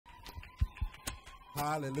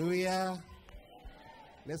Hallelujah.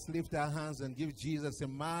 Let's lift our hands and give Jesus a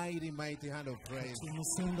mighty, mighty hand of praise.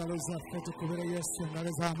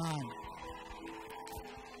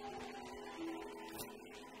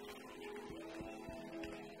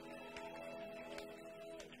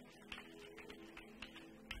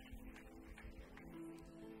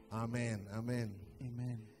 Amen. Amen.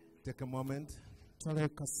 Amen. Take a moment.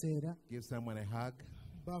 Give someone a hug.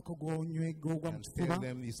 And tell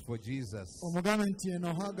them it's for Jesus.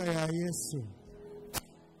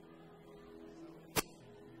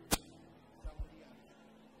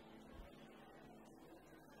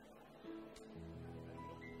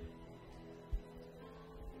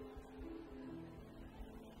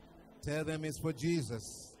 Tell them it's for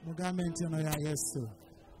Jesus.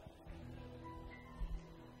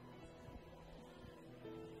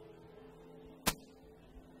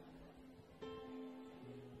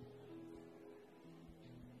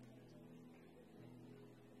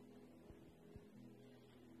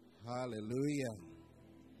 Hallelujah.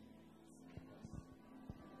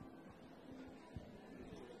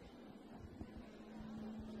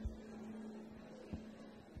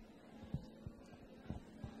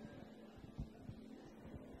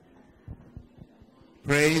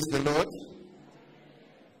 Praise the Lord.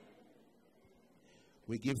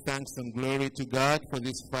 We give thanks and glory to God for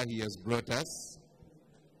this far He has brought us.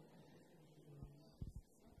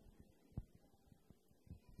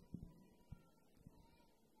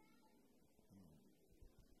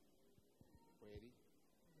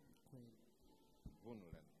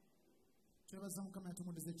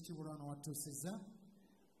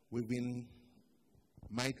 We've been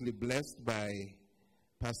mightily blessed by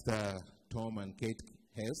Pastor Tom and Kate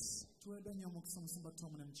Hess.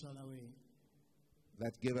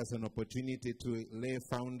 That gave us an opportunity to lay a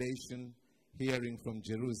foundation hearing from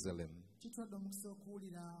Jerusalem.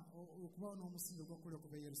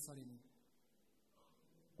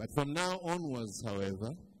 But from now onwards,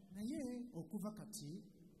 however,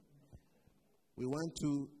 we want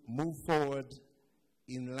to move forward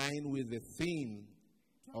in line with the theme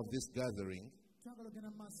of this gathering,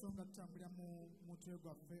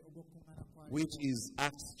 which is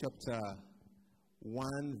Acts chapter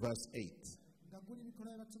 1 verse 8.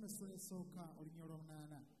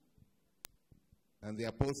 And the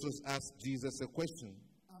apostles asked Jesus a question.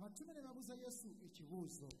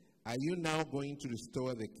 Are you now going to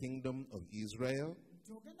restore the kingdom of Israel?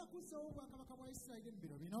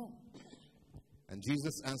 And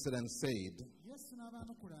Jesus answered and said,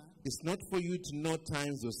 it's not for you to know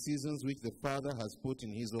times or seasons which the Father has put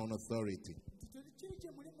in His own authority.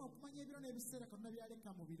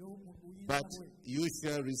 But you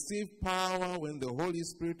shall receive power when the Holy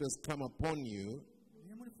Spirit has come upon you,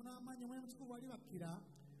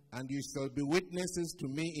 and you shall be witnesses to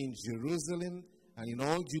me in Jerusalem and in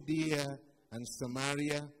all Judea and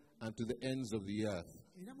Samaria and to the ends of the earth.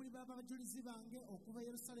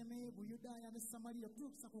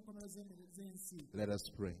 Let us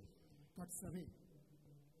pray.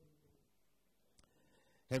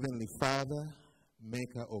 Heavenly Father,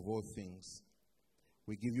 maker of all things,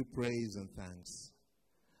 we give you praise and thanks.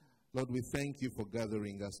 Lord, we thank you for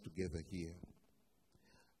gathering us together here.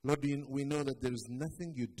 Lord, we know that there is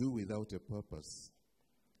nothing you do without a purpose.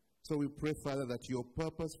 So we pray, Father, that your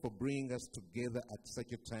purpose for bringing us together at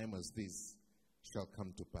such a time as this shall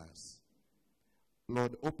come to pass.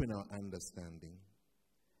 Lord, open our understanding.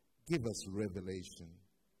 Give us revelation.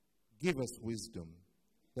 Give us wisdom,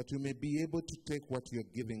 that we may be able to take what you're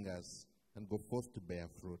giving us and go forth to bear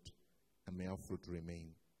fruit, and may our fruit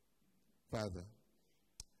remain. Father,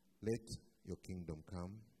 let your kingdom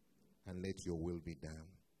come, and let your will be done.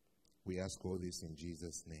 We ask all this in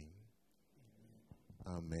Jesus' name.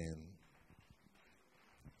 Amen.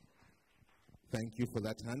 Thank you for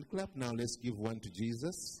that hand clap. Now let's give one to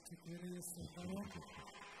Jesus.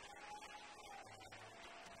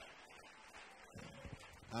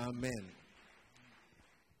 Amen.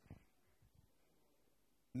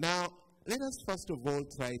 Now, let us first of all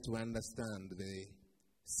try to understand the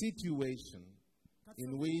situation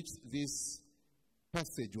in which this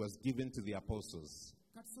passage was given to the apostles.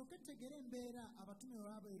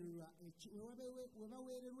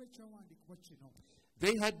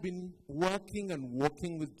 They had been working and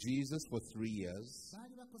walking with Jesus for 3 years,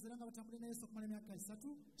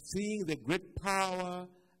 seeing the great power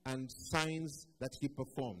and signs that he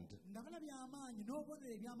performed.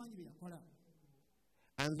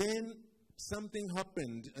 And then something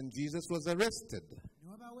happened and Jesus was arrested,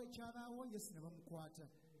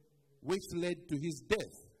 which led to his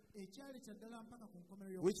death,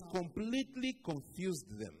 which completely confused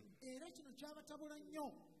them.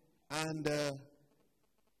 And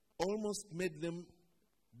almost made them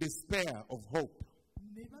despair of hope.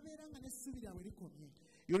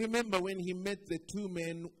 You remember when he met the two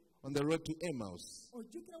men on the road to Emmaus?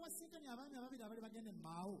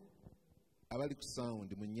 Abali ku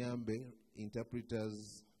sound munyambe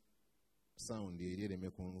interpreters sound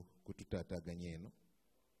yereme kututataganya eno.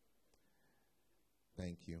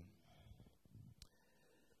 Thank you.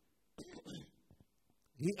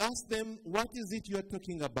 He asked them, what is it you are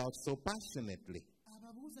talking about so passionately?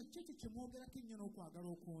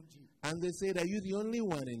 And they said, are you the only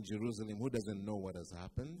one in Jerusalem who doesn't know what has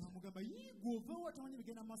happened?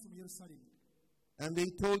 And they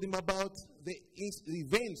told him about the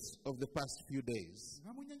events of the past few days.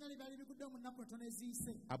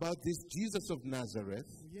 About this Jesus of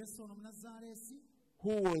Nazareth,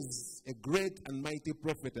 who was a great and mighty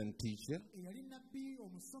prophet and teacher.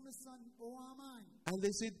 And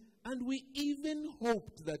they said, and we even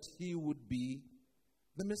hoped that he would be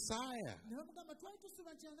the Messiah.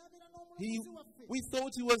 We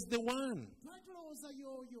thought he was the one.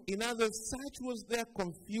 In other words, such was their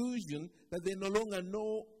confusion that they no longer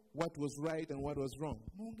know what was right and what was wrong.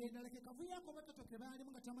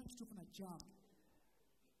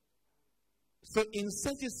 So in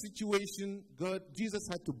such a situation, Jesus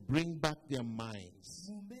had to bring back their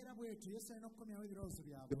minds.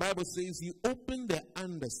 The Bible says he opened their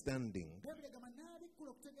understanding.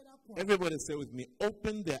 Everybody say with me,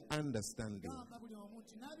 open their understanding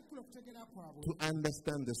to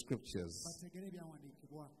understand the scriptures.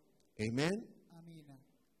 Amen?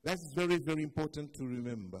 That's very, very important to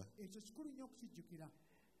remember.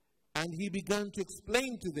 And he began to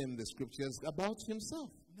explain to them the scriptures about himself,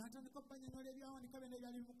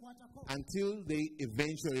 until they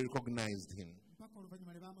eventually recognized him.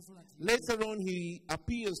 Later on, he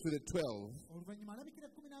appears to the 12.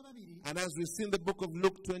 And as we see in the book of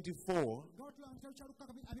Luke 24,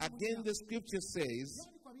 again the scripture says,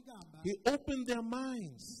 he opened their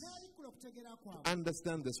minds to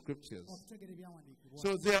understand the scriptures.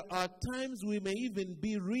 So there are times we may even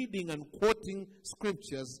be reading and quoting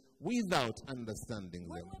scriptures without understanding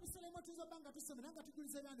them.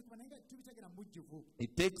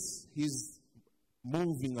 It takes his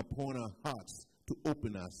moving upon our hearts to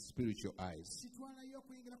open our spiritual eyes.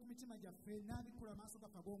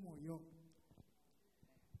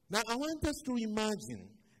 Now I want us to imagine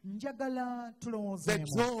the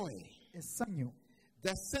joy,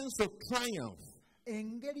 the sense of triumph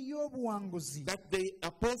that the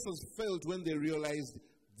apostles felt when they realized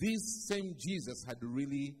this same Jesus had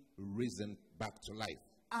really risen back to life.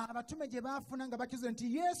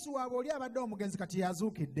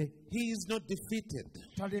 He is not defeated.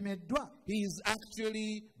 He is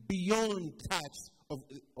actually beyond touch of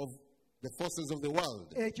the forces of the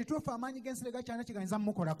world.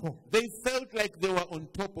 They felt like they were on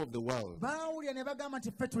top of the world.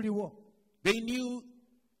 They knew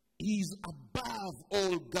he is above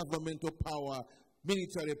all governmental power,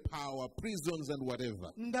 military power, prisons and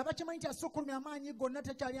whatever. And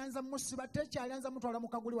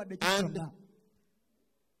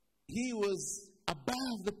he was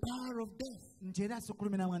above the power of death.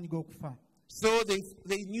 So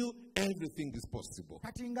they knew everything is possible.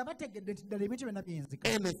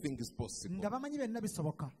 Anything is possible.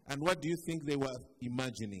 And what do you think they were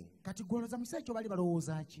imagining?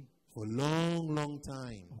 For a long, long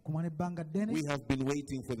time, we have been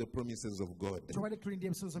waiting for the promises of God.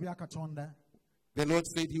 The Lord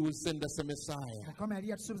said he will send us a Messiah.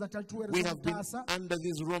 We have been under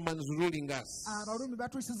these Romans ruling us.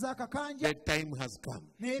 The time has come.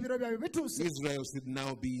 Israel should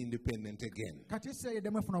now be independent again. I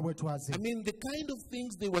mean, the kind of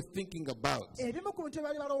things they were thinking about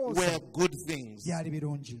were good things,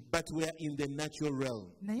 but were in the natural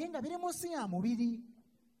realm.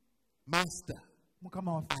 Master,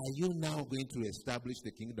 are you now going to establish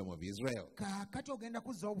the kingdom of Israel?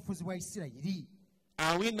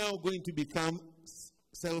 Are we now going to become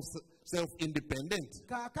self-independent?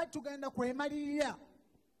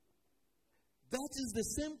 That is the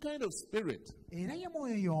same kind of spirit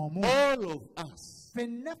all of us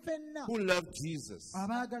who love Jesus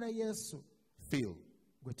feel.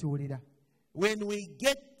 When we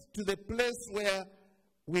get to the place where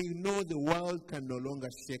we know the world can no longer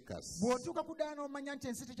shake us. My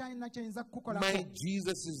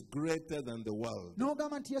Jesus is greater than the world.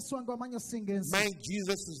 My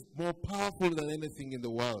Jesus is more powerful than anything in the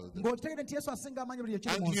world. And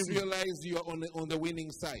you realize you are on the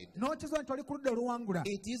winning side.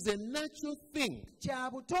 It is a natural thing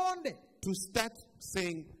to start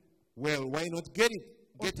saying, well, why not get it?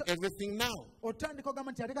 Get everything now.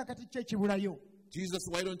 Jesus,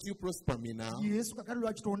 why don't you prosper me now? Yesu kakati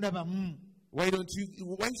lwaki tondabamu? Why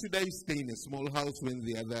should I stay in a small house when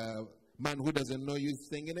the other man who doesn't know you is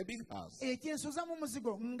staying in a big house? Are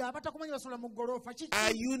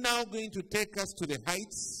you now going to take us to the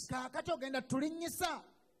heights?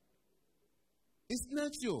 It's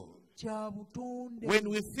natural. When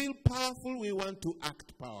we feel powerful, we want to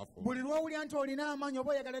act powerful. When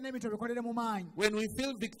we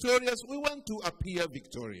feel victorious, we want to appear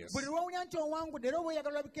victorious.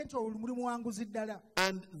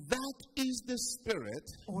 And that is the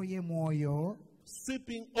spirit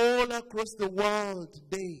sweeping all across the world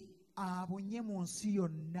today.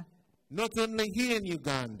 Not only here in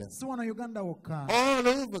Uganda, all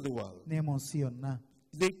over the world.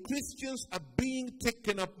 The Christians are being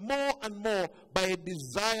taken up more and more by a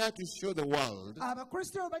desire to show the world that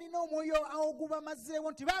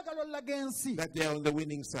they are on the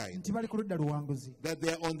winning side, that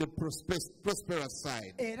they are on the prosperous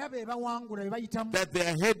side, that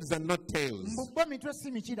their heads are not tails.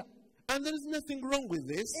 And there is nothing wrong with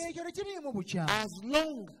this as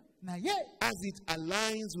long as it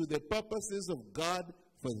aligns with the purposes of God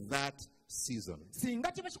for that season.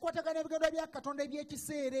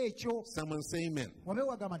 Someone say amen.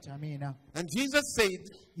 And Jesus said,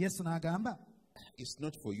 it's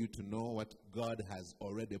not for you to know what God has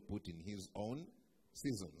already put in his own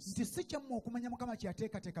seasons.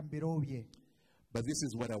 But this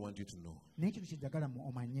is what I want you to know.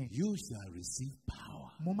 You shall receive power.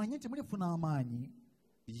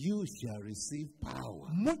 You shall receive power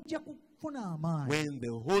when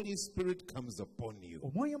the Holy Spirit comes upon you.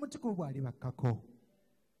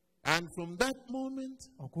 And from that moment,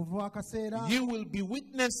 you will be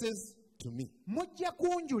witnesses to me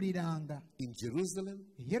in Jerusalem,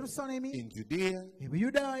 in Judea, in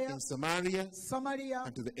Samaria,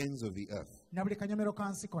 and to the ends of the earth.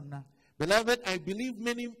 Beloved, I believe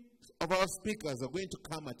many of our speakers are going to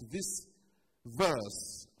come at this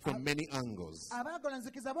verse from many angles.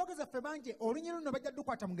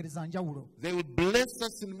 They will bless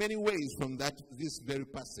us in many ways from this very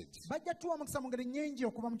passage. But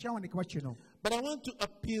I want to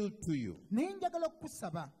appeal to you.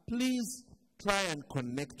 Please try and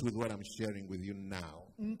connect with what I'm sharing with you now,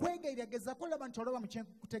 because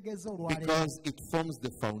it forms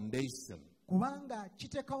the foundation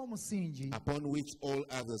upon which all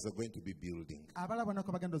others are going to be building.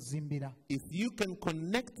 If you can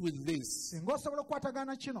connect with this, you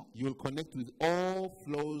will connect with all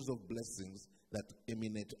flows of blessings that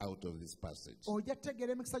emanate out of this passage.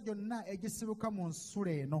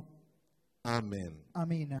 Amen.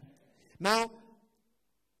 Amen. Now,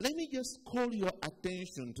 let me just call your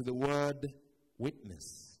attention to the word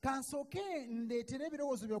witness. Yesterday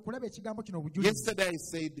I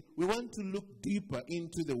said we want to look deeper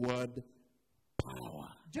into the word power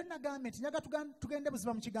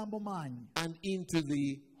and into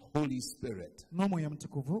the Holy Spirit,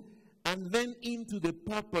 and then into the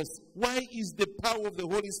purpose. Why is the power of the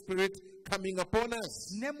Holy Spirit coming upon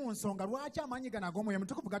us?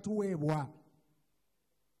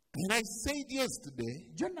 And I said yesterday,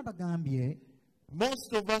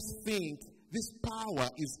 most of us think this power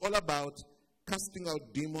is all about casting out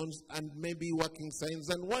demons and maybe working signs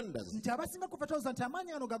and wonders. And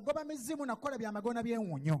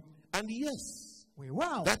yes,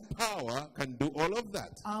 that power can do all of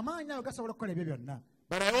that.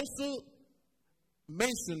 But I also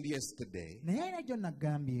mentioned yesterday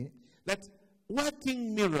that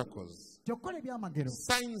working miracles,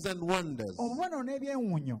 signs and wonders,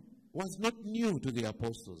 was not new to the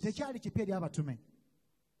apostles.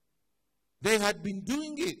 They had been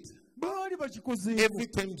doing it. Every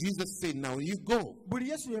time Jesus said, now you go,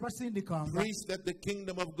 preach that the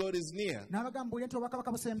kingdom of God is near, heal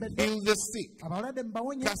the sick,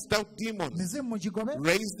 cast out demons,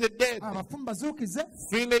 raise the dead,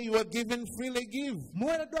 freely you are given, freely give.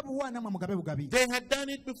 They had done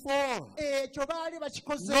it before,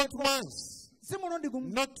 not once,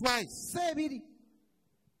 not twice.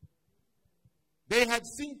 They had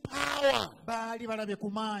seen power.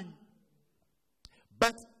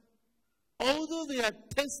 But although they had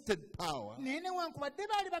tested power,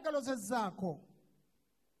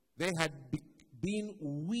 they had been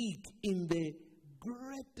weak in the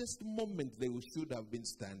greatest moment they should have been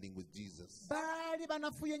standing with Jesus.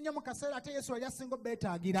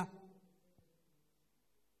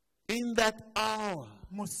 In that hour,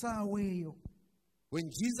 when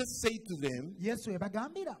Jesus said to them,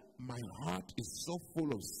 my heart is so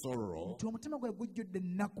full of sorrow to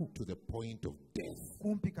the point of death.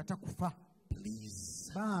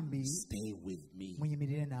 Please stay with me.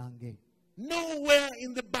 Nowhere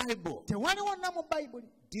in the Bible tewali wonna mu bayibuli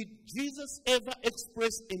did Jesus ever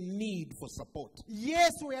express a need for support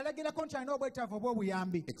yesu yalagirako nti alina obwetaavu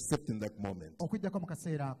obw'obuyambi except in that moment. okujjako mu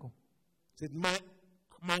kaseera ako. He said,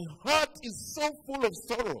 my heart is so full of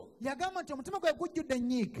sorrow yagamba nti omutima gwe gujjudde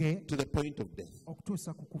ennyiike to the point of death.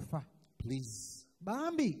 okutuusa ku kufa. Please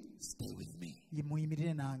Bambi stay with me.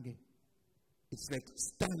 muyimirire nange. It's like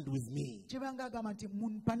stand with me. Kibanga agamba nti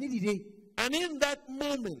munpanirire. And in that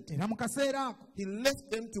moment, Era mu kaseera ako he left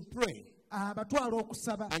them to pray abatwala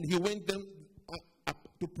okusaba. and he went them up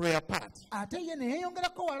to pray apart. Ate ye ne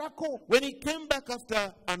yeeyongerako walako. When he came back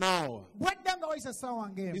after an hour, bwadda nga wayisa ssaawa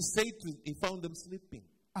ng'emu he found them sleeping.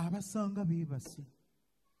 abasanga beebase.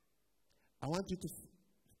 I want you to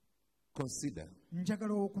consider,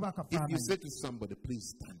 Njagala okuba if you akafaananyi. say to somebody,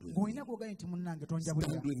 please stand with me. Ng'olina gw'ogambye nti munnange tonjabulira.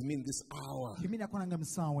 Stand with me in this hour. Yimirako nange mu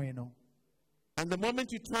ssaawa eno. And the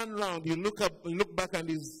moment you turn around, you look back and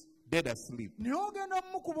he's dead asleep. Naye ogenda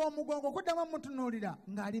omukuba omugongo okuddamu omutunuulira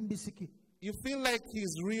ng'ali mu bisiki. You feel like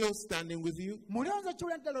he's real standing with you. Mulionze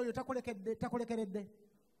kiwulira ddala oyo takolekeredde.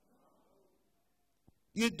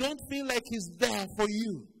 You don't feel like he's there for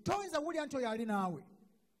you. Toyinza wulira nti oyo ali naawe.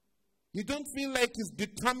 You don't feel like he's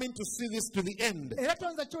determined to see this to the end. Era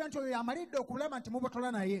toyinza kiwulira nti oyo amalidde okulaba nti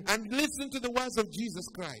mubotola naye. And listen to the words of Jesus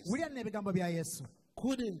Christ. Wulira n'ebigambo bya Yesu.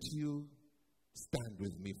 Couldn't you stand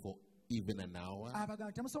with me for even an hour?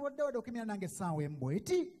 Abagamba temusobodde wadde okimira nange essaawa emu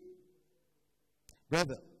bw'eti.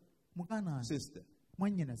 Brother, Muganda wange, sister,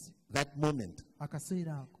 mwannyinaze, that moment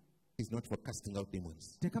akaseera ako is not for casting out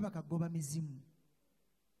demons. tekaba kagoba mizimu.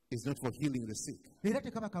 It's not for healing the sick. Era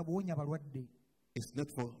tekaba kabuwonya balwadde. It's not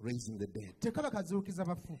for raising the dead. Tekaba kazuukiza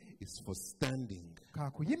bafu. It's for standing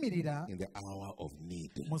Kakuyimirira in the hour of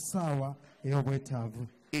need. mu ssaawa ey'obwetaavu.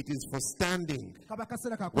 It is for standing Kaba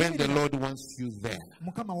kaseera when the kakuyimirira Lord wants you there.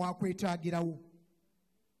 Mukama waakwetaagirawo.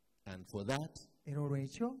 And for that, Era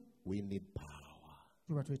olw'ekyo we need power.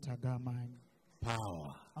 tuba twetaaga amaanyi.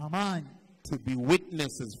 Power Amaanyi to be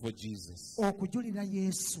witnesses for Jesus. okujulira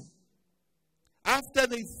Yesu. After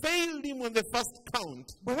they failed him on the first count,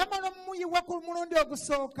 Bwe bamala omuyiwa ku mulundi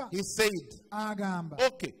ogusooka he said, agamba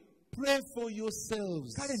okay, pray for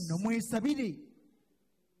yourselves kale nno mwesabire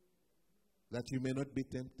that you may not be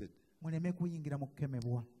tempted. muleme kuyingira mu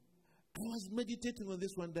kukemebwa. I was meditating on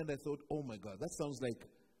this one day and I thought, oh my God, that sounds like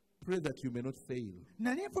pray that you may not fail.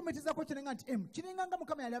 Nali nfumitizako kiringa nti kiringa nga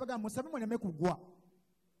Mukama yali abagamba musabe muleme kugwa.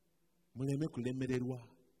 Muleme kulemererwa.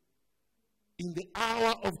 In the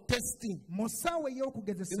hour of testing, Mu ssaawa in the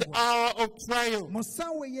ey'okugezesebwa, hour of trial, mu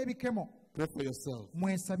ssaawa ey'ebikemo, pray for yourself.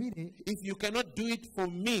 mwesabire. If you cannot do it for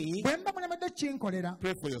me, Bwe mba mulemedde kinkolera,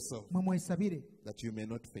 pray for yourself mwe mwesabire that you may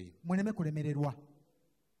not fail. muleme kulemererwa.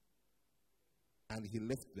 And he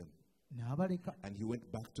left them N'abaleka and he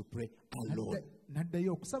went back to pray alone,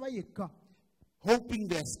 n'addayo okusaba yekka hoping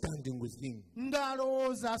they are standing with him.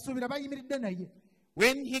 ng'alowooza asuubira bayimiridde naye.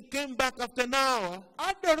 When he came back after an hour,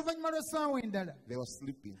 Adda oluvannyuma lw'essaawa endala they were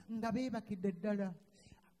sleeping. nga beebakidde ddala.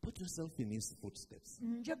 Put yourself in his footsteps.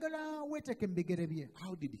 Njagala weeteeke mu bigere bye.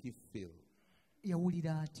 How did he feel?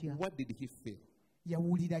 Yawulira atya? What did he feel?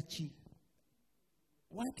 Yawulira ki?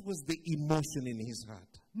 What was the emotion in his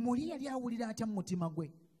heart Muli yali awulira atya mu mutima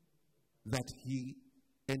gwe? that he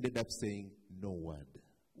ended up saying no word?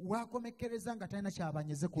 Waakomekkereza nga talina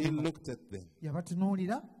kyabanyeze He kuluma. looked at them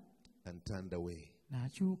Yabatunuulira and turned away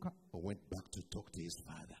n'akyuka or went back to talk to his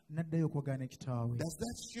father. n'addayo okwogana ekitaawe. Does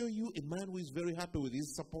that show you a man who is very happy with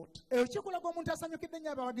his support? Ekyo kikulaga omuntu asanyukidde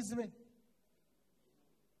nnyo abawagizi be.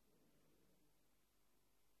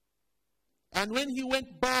 And when he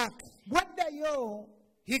went back, Bwaddayo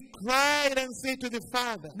he cried and said to the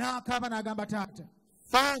father, n'akaaba n'agamba taata,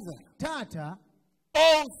 Father, taata,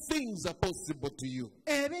 all things are possible to you.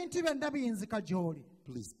 ebintu byonna biyinzika gy'oli.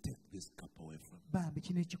 Please take this cup away from me. Bambi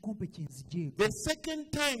kino ekikompe kinzigyeko. The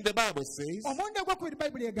second time the Bible says, Omulundi ogwokubiri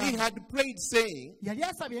Bayibuli he egamba had prayed saying, yali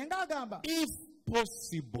asabye ng'agamba if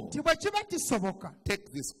possible, nti bwe kiba kisoboka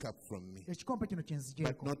take this cup from me, ekikompe kino but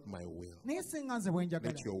kinzigyeko. not my will. Naye singa nze bwe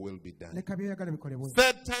njagala, Let your will be done. leka by'oyagala bikolebwe.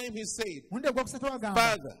 Third time he said, Omulundi ogwokusatu agamba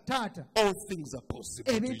Father, taata, all things are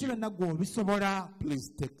possible to ebintu you. byonna ggwe obisobola.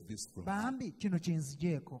 Please take this from me. Bambi kino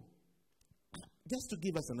kinzigyeko. Just to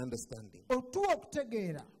give us an understanding. Otuwa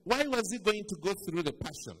okutegeera Why was he going to go through the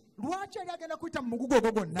passion? lwaki yali agenda kuyita mu mugugu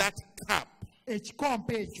ogwo gwonna. That cup,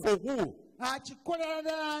 Ekikompe ekyo for who? akikolera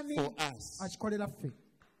n'ani? For us. Akikolera ffe.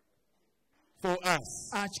 For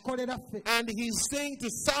us. Akikolera ffe. And he's saying to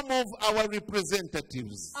some of our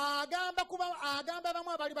representatives, Agamba abamu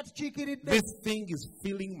abaali batukiikiridde. this thing is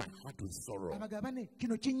filling my heart with sorrow. Abagamba ne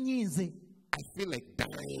kino kinnyiize. I feel like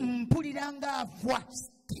dying. Mpulira ng'afa.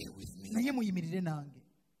 Stay with me. Naye muyimirire nange.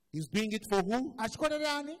 He's doing it for who?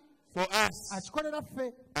 akikolera ani? For us. Akikolera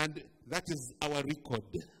ffe. And that is our record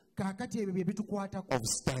Kaakati ebyo bye bitukwatako. of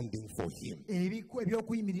standing for him.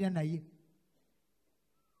 Ebyokuyimirira naye.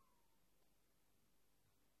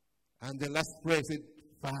 And the last prayer said,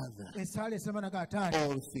 Father, Esaala esema naga Taata,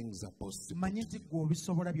 all things are possible. mmanyi nti ggwe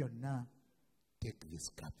obisobola byonna. Take this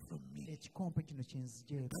cup from me. Ekikompe kino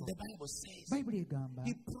kinzigyeko. And the Bible says, Bayibuli egamba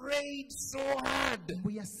he prayed so hard mbu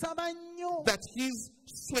yasaba nnyo that his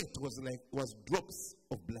sweat was drops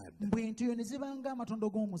of blood. mbu entuyo ne ziba ng'amatondo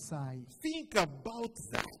g'omusaayi. Think about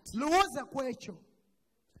that. Lowooza ku ekyo.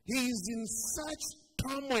 He is in such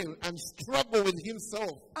turmoil and struggle with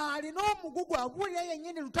himself Alina omugugu abuulira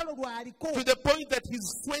yennyini lutalo lw'aliko. to the point that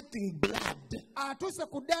he's sweating blood. Atuuse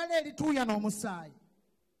ku ddaala erituuya n'omusaayi.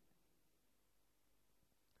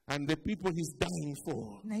 And the people he's dying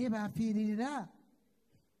for Naye baafiiririra.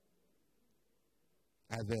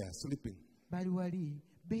 are there sleeping. Bali wali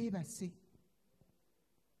beebase.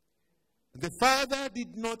 The father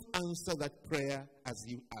did not answer that prayer as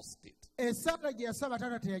he asked it. Essaawa gye yasaba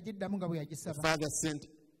taata teyagiddamu nga bwe The yagisaba. father sent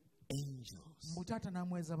angels Mbu taata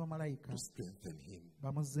n'amweza bamalayika to strengthen him.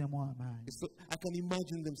 bamuzzeemu amaanyi. So I can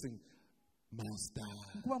imagine them saying, Master,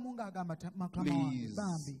 Nkubamu ng'agamba Mukama wange please,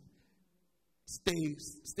 bambi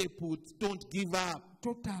stay put, don't give up,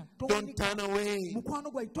 tota don't turn away. mukwano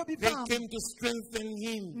gwai They tobivaamu. came to strengthen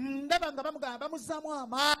him. Ndaba nga bamugamba bamuzzaamu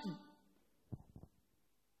amaanyi.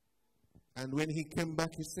 And when he came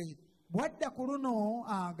back, he said, Bwadda ku luno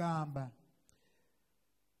agamba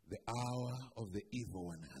the hour of the evil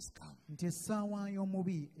one has come, nti essaawa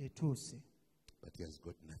y'omubi etuuse. but he has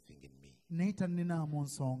got nothing in me. Naye tanninaamu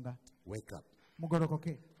nsonga. Wake up,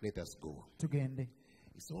 Mugolokoke let us go. tugende.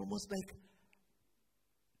 It's almost like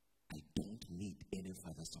I don't need any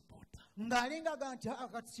further support. Ng'alinga aga nti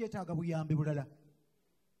akati kyetaaga buyambi bulala.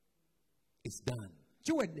 It's done.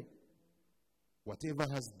 Kiwedde. Whatever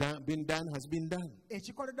has been done has been done.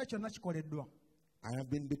 Ekikoleddwa kyonna kikoleddwa. I have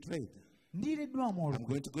been betrayed. Ndiiriddwamu I'm olwo.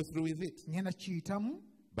 going to go through with it, Ngenda kiyitamu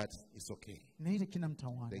but it's okay. naye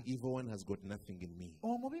tekinamutawaana. The evil one has got nothing in me.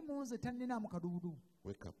 Omubi munze tanninaamu kaduudu.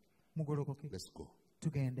 Wake up, Mugolokoke let's go.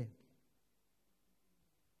 tugende.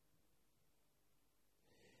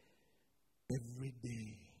 Every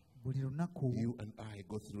day, Buli lunaku you and I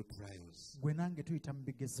go through trials. gwe nange tuyita mu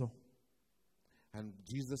bigezo. And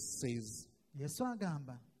Jesus says, Yesu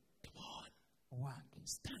agamba come on, owange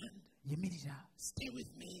stand, yimirira. stay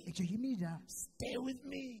with me, Ekyo yimirira. stay with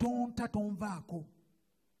me. Tonta tonvaako.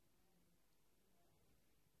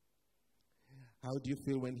 How do you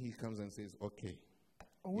feel when he comes and says, okay,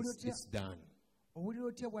 it's done? Owulira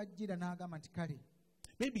otya bw'ajjira n'agamba nti kale.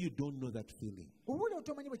 Maybe you don't know that feeling. Owulira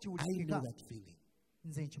otomanyi bwe I know kiwulikika. that feeling.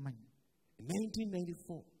 Nze nkimanyi. In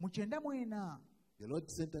 1994, Mu 1994 the Lord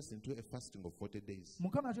sent us into a fasting of 40 days.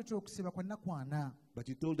 Mukama yatuleetera okusiba kwa nnaku 4. But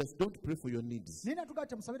he told us, don't pray for your needs. Naye natugamba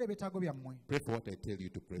nti musabire ebyetaago byammwe. Pray for what I tell you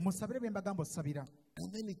to pray for. Musabire bye mbagamba osabira.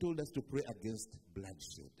 And then he told us to pray against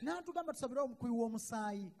bloodshed. N'atugamba tusabire omukubi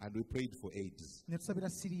w'omusaayi. And we prayed for AIDS. Ne tusabira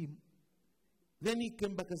siriimu. Then he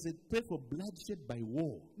came back and said, pray for bloodshed by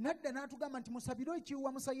war. Nadda n'atugamba nti musabire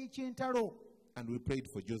ekiwuwa musaayi ky'entalo. And we prayed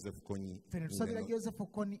for Joseph Kony. Ffe ne tusabira Joseph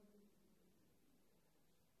Kony.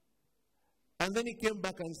 And then he came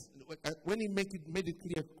back and when he made it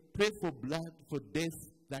clear, pray for blood, for death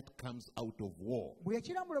that comes out of war. Bwe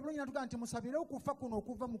yakirambula bulungi n'atugamba nti musabire okufa kuno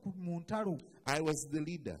okuva mu ntalo. I was the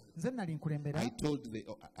leader. Nze nali nkulembera.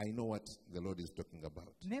 I know what the Lord is talking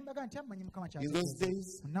about. Ne mbaga nti amanyi Mukama ky'ategeeza. In those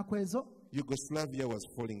days, Mu nnaku ezo Yugoslavia was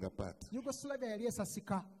falling apart. Yugoslavia yali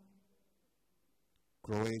esasika.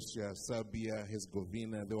 Croatia, Serbia,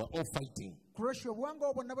 Herzegovina, they were all fighting. Croatia obuwanga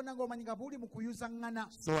obwo bonna bonna ng'omanyi nga buli mu kuyuzaŋŋana.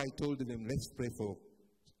 So I told them, let's pray for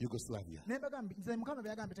Yugoslavia. Ne mbagambi nze Mukama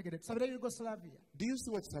byagamba tegere tusabire Yugoslavia. Do you see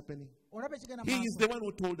what's happening? Olaba ekigenda He is maaso. the one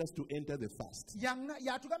who told us to enter the fast.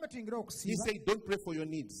 Yatugamba tuyingire He okusiiba. said, don't pray for your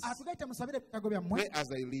needs. Atugaita musabire ebitaago byammwe. Pray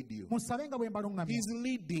as I lead you. Musabe nga bwe mbalungamya. He's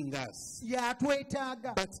leading us.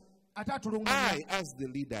 Yatwetaaga. But ate atulungamya. I, as the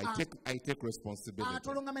leader, I take responsibility.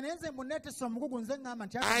 Atulungamya naye nze muneetesa omugugu nze ŋŋamba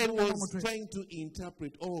nti I was trying to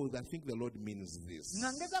interpret, I think the Lord means this.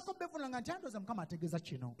 nga ngezaako bevula nga nti andooza Mukama ategeeza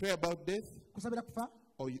kino. Pray about death. Kusabira kufa.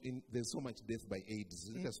 There's so much death by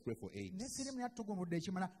AIDS. Let us pray for Ne AIDS. siriimu yatugumudde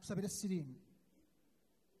ekimala tusabire siriimu.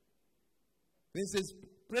 Then it says,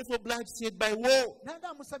 pray for bloodshed by war.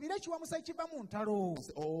 Nanga musabire ekiwa musaayi kiva mu ntalo. I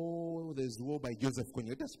said, there's war by Joseph Kony.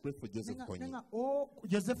 Let us pray for Joseph Kony. Nanga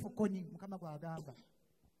Joseph Kony Mukama gw'agamba.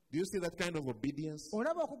 Do you see that kind of obedience?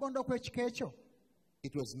 Olaba okugonda okw'ekika ekyo.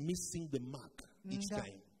 It was missing the mark each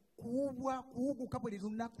time. Kuwuguka buli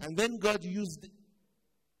lunaku. And then God used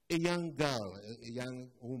a young girl, a young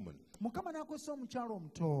woman. Mukama n'akozesa omukyalo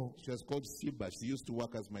omuto. She was called Sheba. She used to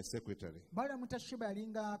work as my secretary. Balamuyita Sheba,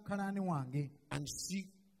 yalinga kalaani wange. And she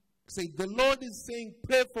said, the Lord is saying,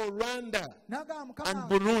 pray for Rwanda and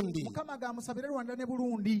Burundi. Mukama amusabire Rwanda ne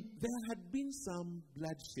Burundi. There had been some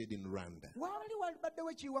bloodshed in Rwanda, Waali walibaddewo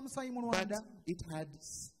ekiyiwa musaayi mu but Rwanda. it had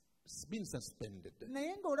been suspended.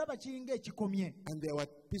 Naye ng'olaba kiringa ekikomye. And there were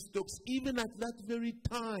peace talks even at that very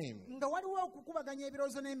time. Nga waliwo okukubaganya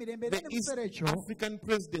ebirowoozo n'emirembe The era ne mu kiseera East ekyo. African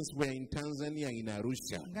presidents were in Tanzania, in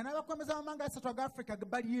Arusha, Nga n'abakulembeze b'amawanga asatu aga Africa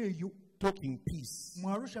bali eyo. talking peace. Mu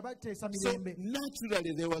Arusha bateesa So mirembe.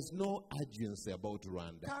 naturally there was no urgency about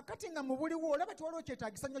Rwanda. Kaakati nga mu buliwo olaba tewaliwo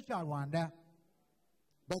kyetaagisa nnyo kya Rwanda.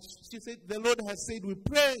 But she said, the Lord has said, we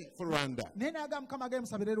pray for Rwanda. Naye n'agamba Mukama agende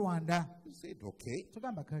musabire Rwanda. We said, okay.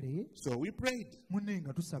 Tugamba kale. So we prayed. Munne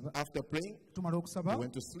nga tusaba. After praying, Tumala we okusaba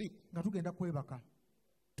went to sleep. nga tugenda kwebaka.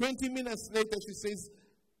 20 minutes later, she says,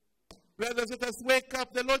 brothers, let us wake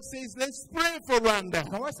up. The Lord says, let's pray for Rwanda.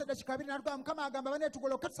 Nga wasedde kikabiri n'atugamba Mukama agamba bane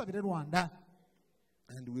tugoloke tusabire Rwanda.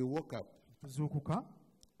 And we woke up Tuzuukuka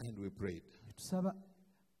and we prayed. tusaba.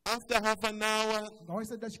 After half an hour, Nga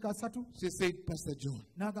wasedde dakika asatu she said, Pastor John,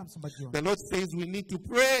 n'agamba Musumba John, the Lord says we need to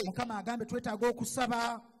pray. Mukama agambe twetaaga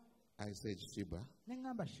okusaba. I said, Sheba, Ne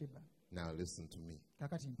ŋŋamba Sheba, now listen to me.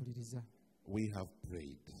 kaakati mpuliriza. We have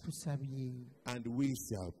prayed Tusabye and we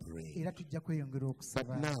shall pray. era tujja kweyongera But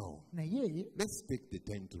okusaba. now, Naye let's take the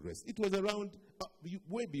time to rest. It was around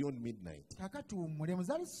way beyond midnight. kaakati tuwummulemu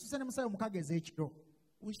zaali zisuse ne musaayi omukaaga ez'ekiro.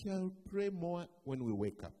 We shall pray more when we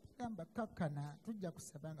wake up. Gamba kakkana tujja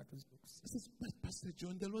kusaba nga tuzuukusa. I says, but Pastor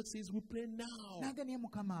John, the Lord says we pray now. Nange naye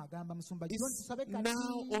Mukama agamba Musumba John It's tusabe now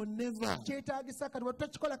kati. or never. Kyetaagisa kati bwe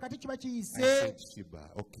tutakikola kati kiba I kiyise. said, Sheba,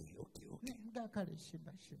 okay. Nga kale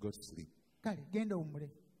Sheba. Go to sleep. Kale genda owummule.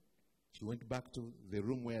 She went back to the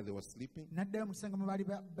room where they were sleeping. N'addayo mu kisenge mwe baali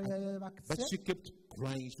But bakise. she kept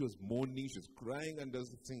crying. She was moaning. She was crying. And I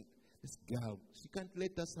was saying, this girl, she can't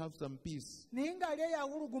let us have some peace. Naye ng'ali eyo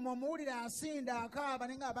awuluguma omuwulire asinda akaaba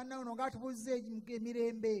naye nga bannawuno ng'atubuzza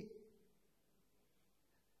emirembe.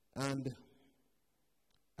 And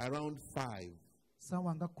around 5,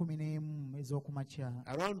 Ssaawa nga 11 ez'okumakya.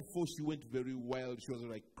 around 4, she went very wild. She was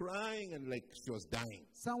like crying and like she was dying.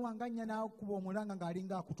 Ssaawa nga 4 n'akuba omulanga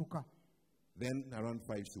ng'alinga akutuka. Then around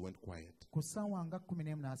 5, she went quiet. Ku ssaawa nga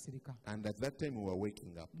 11 n'asirika. And at that time, we were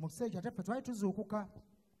waking up. Mu kiseera kyate ffe twali tuzuukuka.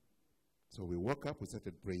 So we woke up, we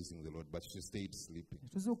started praising the Lord, but she stayed sleeping.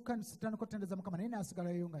 Tuzuukuka tutandika okutendereza Mukama naye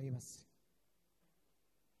n'asigalayo nga yeebase.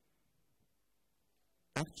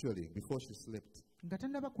 Actually, before she slept, Nga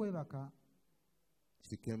tannaba kwebaka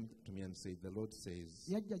she came to me and said, the Lord says,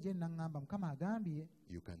 yajja gye n'aŋŋamba Mukama agambye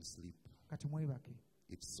you can sleep. kati mwebake.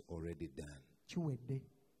 It's already done. Kiwedde.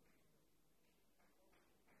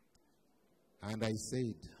 And I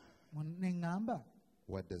said, Ne ŋŋamba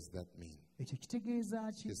what does that mean? ekyo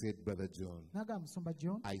kitegeeza ki? She said, Brother John, N'agamba Musumba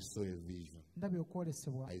John, I saw a vision. ndabye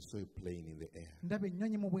okwolesebwa. I saw a plane in the air Ndabye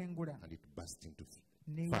ennyonyi mu bwengula. and it burst into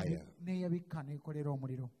fire. N'eyabikka n'ekolera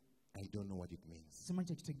omuliro. I don't know what it means. Simanyi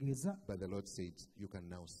kye kitegeeza. But the Lord said, you can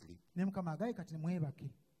now sleep. Ne Mukama agaye kati mwebake.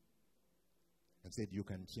 And said, you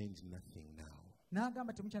can change nothing now.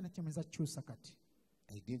 N'agamba temukyana kyemeza kukyusa kati.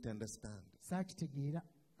 I didn't understand. Saakitegeera.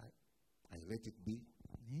 I let it be.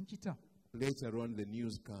 Ne nkita. Later on, the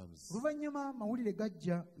news comes. Oluvannyuma mawulire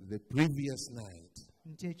gajja The previous night,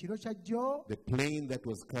 nti ekiro kya jjo the plane that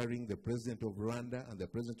was carrying the president of Rwanda and the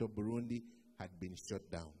president of Burundi had been shot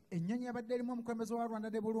down. ennyonyi yabadde erimu omukulembeze wa Rwanda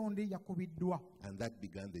ne Burundi yakubiddwa. And that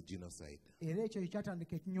began the genocide. Era ekyo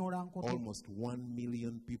kyatandika ekinyoolankoto. Almost 1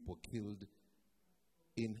 million people killed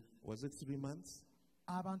in, was it 3 months?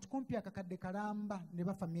 Abantu kumpi akakadde kalamba ne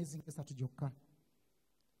bafa myezi esatu gyokka.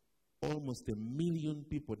 Almost 1 million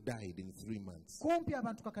people died in 3 months. Kumpi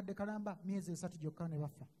abantu kakadde kalamba myezi esatu gyokka ne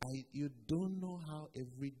bafa. You don't know how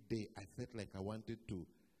every day I felt like I wanted to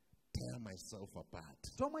tear myself apart.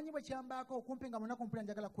 Tomanyi bwe kyambaako okumpi nga munaku mpula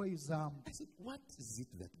njagala kweyuzaamu. I said, what is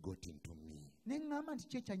it that got into me? Ne ŋŋamba nti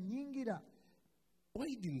kye kyannyingira.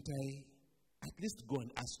 Why didn't I at least go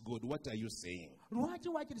and ask God, what are you saying? Lwaki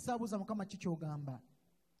waakiri saabuuza Mukama ki ky'ogamba?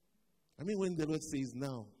 I mean, when the Lord says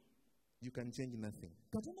now, you can change nothing.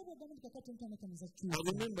 I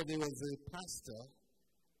remember there was a pastor,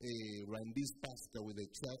 a Rwandese pastor with a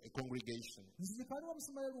congregation,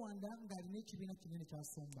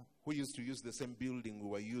 who used to use the same building we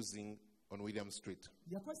were using on William Street.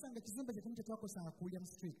 After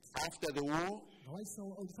the war,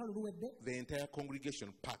 the entire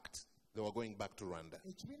congregation packed. They were going back to Rwanda.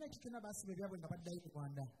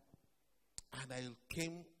 And I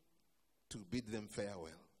came to bid them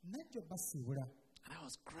farewell. And I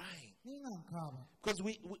was crying. Because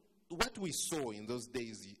what we saw in those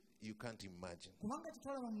days you can't imagine. kubanga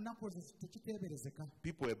tetwalaba mu nnaku ezo tekiteeberezeka.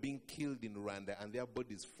 People were being killed in Rwanda and their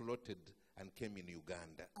bodies floated and came in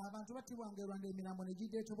Uganda. Abantu battibwanga e Rwanda emirambo ne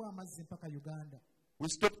gireetebwa amazzi mpaka Uganda. We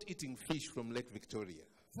stopped eating fish from Lake Victoria.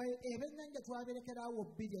 Ebyennyanja twaberekeraawo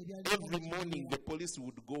bbiri Every morning the police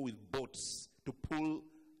would go with boats to pull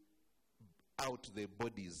out the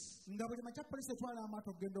bodies. nga buli makya poliisi etwala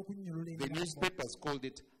amaato okugenda okunnyulula The emirambo. newspapers called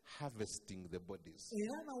it harvesting the bodies.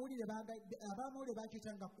 Era abamawulire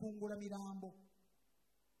baakiyita nga kungula mirambo.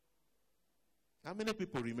 How many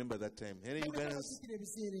people remember that time? Any Ugandans? Basikira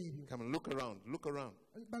ebiseera ebyo. Come on, look around. Look around.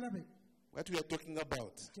 Balabe What we are talking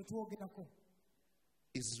about kyetwogerako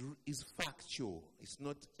is factual. It's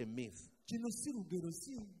not a myth. kino si lugero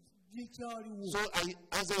si gikyaliwo. So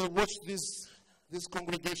as I watched this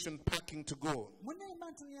congregation packing to go, munaye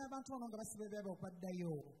ntunye abantu bano nga basiba ebyabo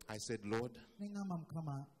okwaddayo. I said, Lord, Ne ŋŋamba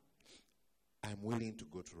Mukama I'm willing to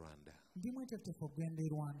go to Rwanda. ndi mweteefuteefu okugenda e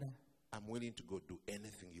Rwanda. I'm willing to go do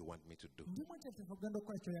anything you want me to do. Ndi mweteefuteefu okugenda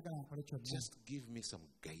okukola ky'oyagala nkole kyonna. Just give me some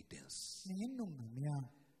guidance. Naye nnuŋŋamya.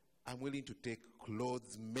 I'm willing to take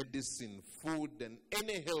clothes, medicine, food, and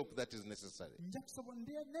any help that is necessary. nja kusobola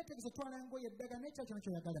neetegese twala engoye eddagala n'ekyo kyonna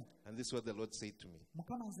ky'oyagala. And this is what the Lord said to me.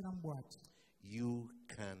 Mukama nziramu bw'ati You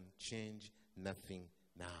can change nothing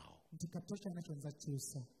now. nti kati tokyalina kyonza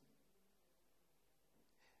kyusa.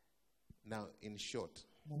 Now, in short,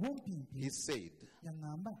 Mu bumpimpi he said,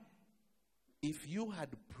 yaŋŋamba if you had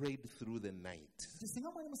prayed through the night, nti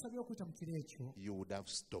singa mwali musabye okuyita mu kiro ekyo you would have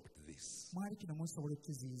stopped this. mwali kino musobola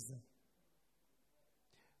okukiziyiza.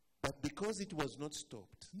 But because it was not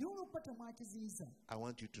stopped, naye olw'okuba temwakiziyiza I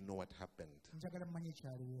want you to know what happened. njagala mumanye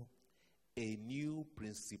ekyaliwo. A new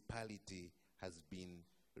principality has been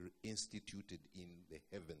instituted in the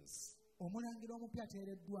heavens. Omulangira omupya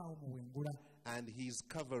ateereddwawo mu bwengula. And he's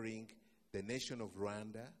covering the nation of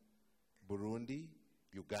Rwanda, Burundi,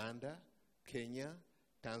 Uganda, Kenya,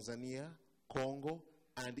 Tanzania, Congo,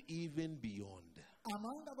 and even beyond.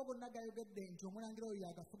 Amawanga ago gonna gayogedde nti omulangira oyo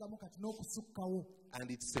yagafugamu kati n'okusukkawo.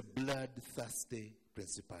 And it's a bloodthirsty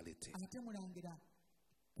principality. Ate mulangira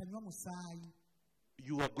kanywa musaayi.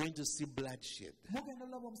 You are going to see bloodshed, Mugenda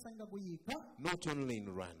olaba omusaayi nga guyiika. not only in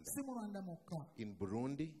Rwanda, Si mu Rwanda mwokka. in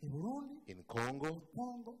Burundi, E Burundi, in Congo,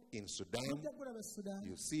 Congo, in Sudan. ojja kulaba e Sudan.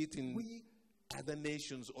 You see it in other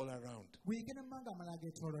nations all around. Guyiike ne mu mawanga amalala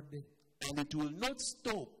geetoolodde. And it will not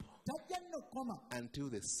stop Tajja nno kukoma until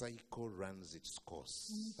the cycle runs its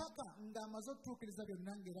course. mpaka ng'amaze okutuukiriza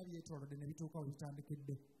byonna ng'era byetoolodde ne bituuka we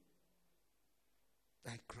bitandikidde.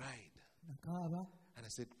 I cried Nakaaba and I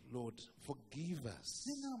said, Lord, forgive us.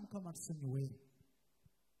 ne ŋŋamba Mukama tusonyiwe.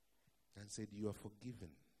 And said, you are forgiven,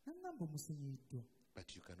 Ne ŋŋamba omusinyiiddwa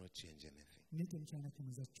but you cannot change anything. naye temukyalina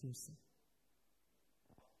kimuza kyusa.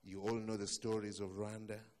 You all know the stories of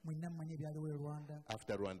Rwanda. Mwenna mumanyi ebyaliwo e Rwanda.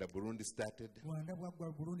 After Rwanda, Burundi started. Rwanda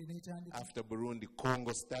bwaggwa Burundi n'etandika. After Burundi,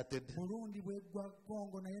 Congo started. Burundi bweggwa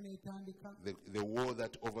Congo nayo n'etandika. The war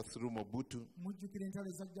that overthrew Mobutu. Mujjukira entalo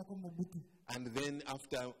ezaggyako Mobutu. And then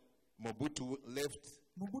after Mobutu left,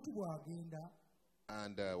 Mobutu bw'agenda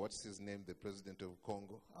and what's his name, the president of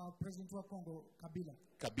Congo? President wa Congo Kabila.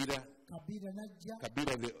 Kabila Najja.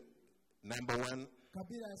 Kabila, the number one.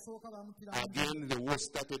 Kabila yasooka bamutira Again, the war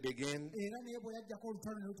started again era naye bwe yajjako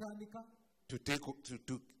olutalo ne lutandika to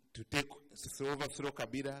overthrow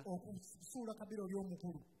Kabila. okusuula Kabila oli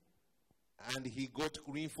omukulu. And he got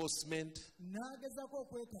reinforcement N'agezaako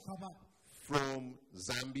okwekakaba. from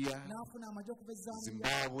Zambia, N'afuna amagye okuva e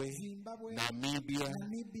Zimbabwe, Zimbabwe, Namibia,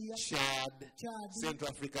 Namibia, Chad, Chad, Central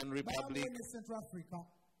African Republic. Balawe ne Central Africa.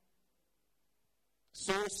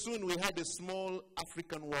 So soon we had a small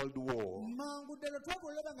African world war. Mangu ddala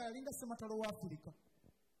twabula olaba nga yalinga ssematalo wa Afirika.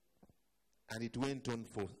 And it went on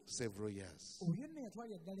for several years. Oyo nno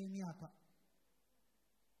yatwalira ddala emyaka.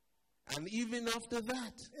 And even after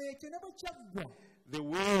that, Ekyo ne bwe kyaggwa the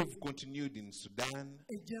wave continued in Sudan.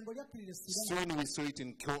 ejjengo lyakkirira e Sudan. Soon we saw it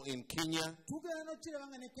in Kenya. Tugenda n'okiraba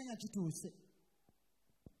nga ne Kenya kituuse.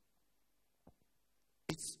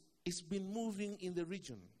 It's been moving in the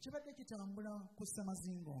region. Kibadde kitambula ku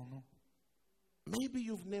ssemazinga ono. Maybe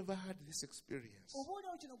you've never had this experience. Oba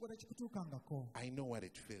olyawo kino gwe tekikutuukangako. I know what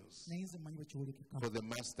it feels. Naye nze mmanyi bwe kiwulikika. For the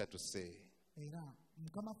master to say, Era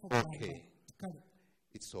Mukama ffe Okay. kale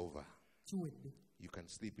it's over. kiwedde. You can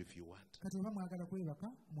sleep if you want. Kati oba mwagala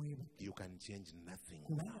kwebaka mwebake. You can change nothing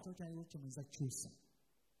Kubanga now. tokyaliwo kimuyinza kukyusa.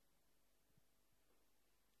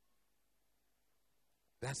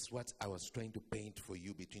 That's what I was trying to paint for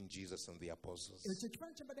you between Jesus and the apostles. Ekyo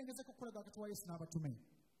ekifaananyi kye mbadde ngezaako okukolaga wakati wa Yesu n'abatume.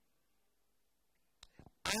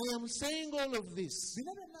 I am saying all of this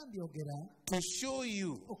Bino byonna mbyogera to show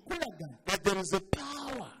you okulaga that there is a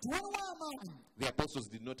power waliwo the apostles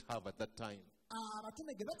did not have at that time.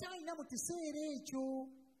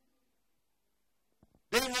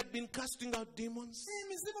 They had been casting out demons,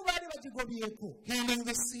 healing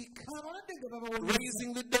the sick,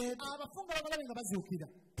 raising the dead,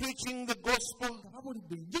 preaching the gospel.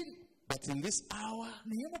 But in this hour,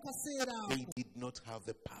 they did not have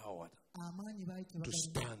the power to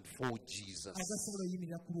stand for Jesus.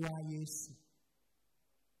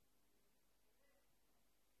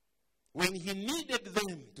 When he needed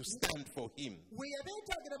them to stand for him, he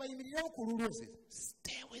said,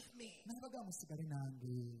 stay with me.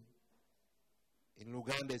 In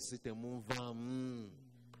Luganda, it's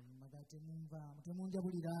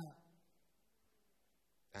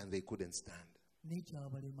and they couldn't stand.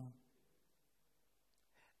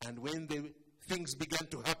 And when the things began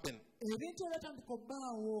to happen,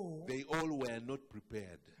 they all were not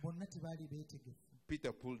prepared.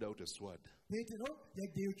 Peter pulled out a sword.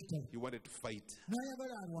 He wanted to fight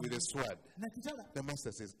with a sword. The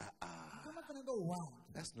master says,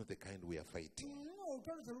 that's not the kind we are fighting.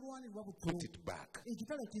 Put it back.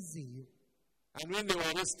 And when they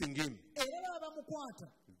were arresting him,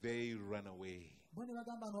 they ran away.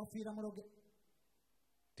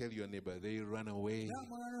 Tell your neighbor, they ran away.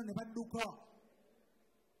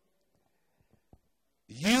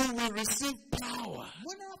 You will receive power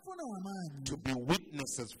to be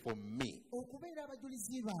witnesses for me.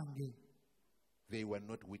 They were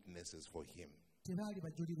not witnesses for him.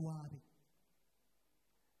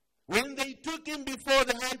 When they took him before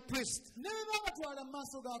the high priest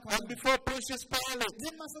and before Pontius Pilate,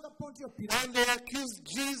 and they accused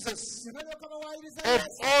Jesus of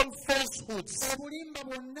all falsehoods,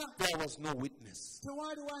 there was no witness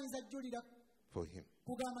for him.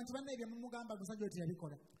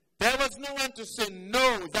 There was no one to say,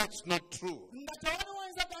 no, that's not true. There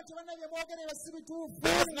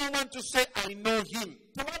was no one to say, I know him.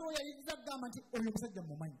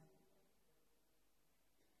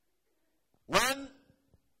 When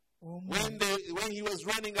he was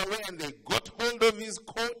running away and they got hold of his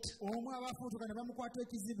coat,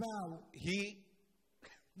 he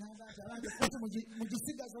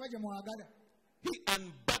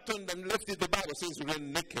unbuttoned and left it. The Bible says he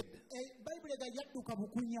ran naked.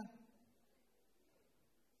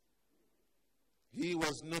 He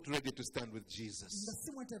was not ready to stand with Jesus.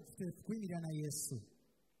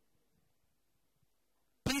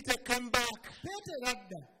 Peter came back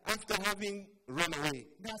after having run away.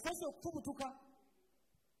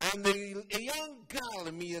 And a young girl,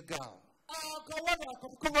 a mere girl,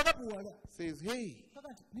 says, hey,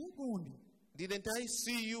 didn't I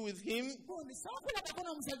see you with him?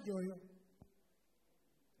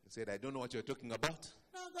 He said, I don't know what you're talking about.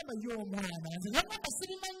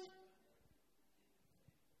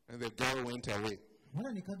 And the girl went away.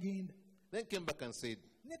 Then came back and said,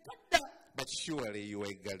 but surely you are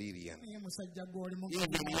a Galilean. Even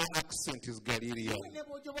your accent is Galilean.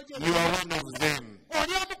 You are one of them.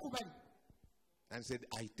 And said,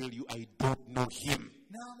 I tell you, I don't know him.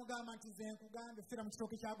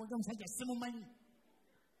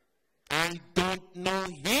 I don't know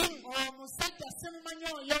him.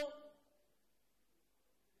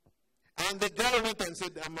 And the girl went and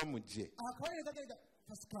said, Amamuje,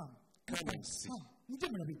 come and see.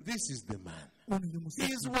 This is the man.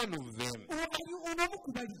 He is one of them.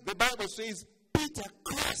 The Bible says Peter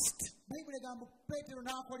cursed.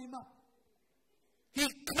 He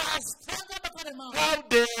cursed. How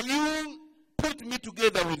dare you put me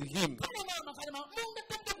together with him?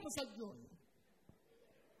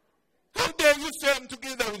 How dare you say I'm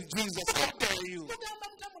together with Jesus? How dare you?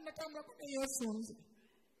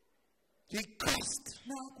 He cursed.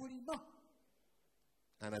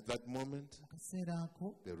 And at that moment,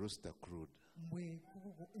 the rooster crowed.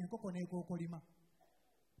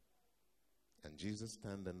 And Jesus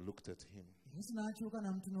turned and looked at him.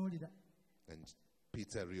 And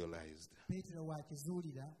Peter realized,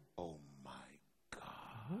 oh my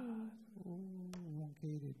God.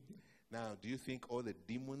 Now, do you think all the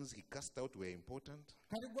demons he cast out were important?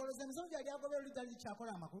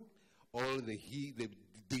 All the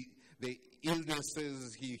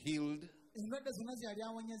illnesses he healed? I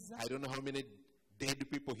don't know how many dead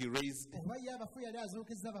people he raised.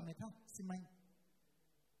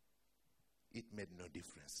 It made no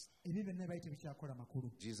difference.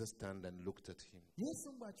 Jesus turned and looked at him.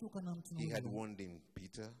 He had warned him,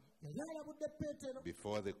 Peter,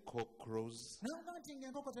 before the cock crows, you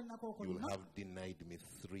will have denied me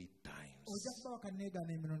 3 times.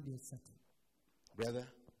 Brother,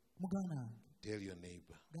 tell your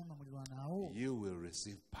neighbor, you will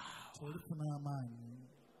receive power.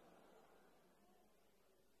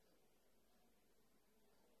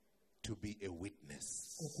 To be a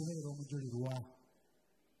witness. okubeera omujulirwa.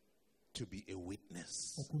 To be a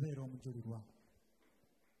witness. okubeera omujulirwa.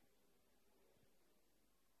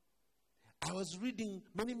 I was reading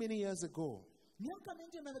many years ago. myaka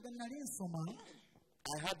mingi emabega nali nsoma.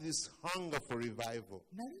 I had this hunger for revival.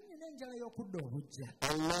 nali nina enjala y'okudda obujja.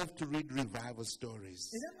 I love to read revival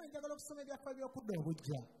stories. era nga njagala okusoma ebyaffa by'okudda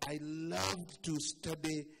obujja. I loved to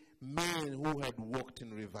study men who had walked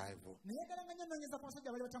in revival. nayagala nga nnyo nnoonyeza ku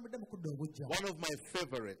basajja bali batambudde mu kudda obujja. One of my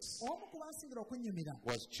favorites omu ku bansingira okunnyumira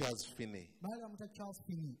was Charles Finney. baali bamuta Charles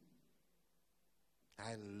Finney.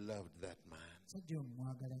 I loved that man. musajja oyo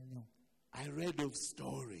mwagala nnyo. I read of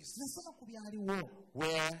stories nasoma ku byaliwo.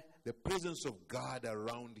 where the presence of God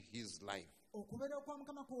around his life okubeera okwa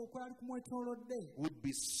mukama kwali kumwetoolodde would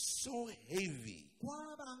be so heavy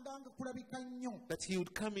kwabanga nga kulabika nnyo that he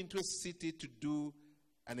would come into a city to do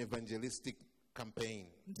an evangelistic campaign.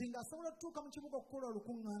 nti ng'asobola okutuuka mu kibuga okukola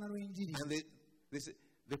olukuŋŋaana lw'enjiri. And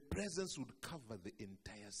the presence would cover the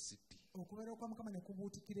entire city. okubeera okwa mukama ne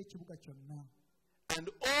kubuutikira ekibuga kyonna. And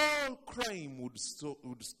all crime would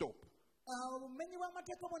stop. obumenyi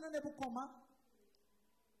bw'amateeka bwonna ne bukoma.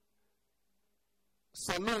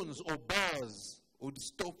 Saloons or bars would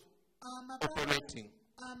stop operating.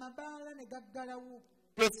 amabaala ne gaggalawo.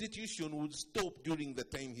 Prostitution would stop during the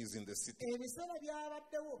time he's in the city. ebiseera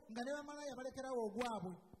byabaddewo nga ne bamalaaya balekerawo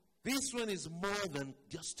ogwabwe. This one is more than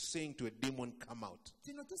just saying to a demon, come out.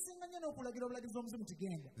 kino kisinga nnyo n'okulagira obulagizi omuzimu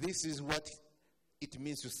kigenda. This is what it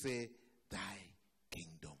means to say, thy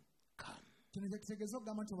kingdom come. kino kye kitegeeza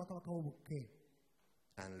okugamba nti obwakabaka wo bukke.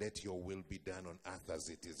 And let your will be done on earth as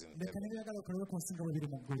it is in leka heaven. n'ebyagala okolebwe ku nsinga bwe biri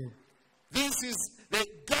mu ggulu. This is the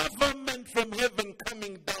government from heaven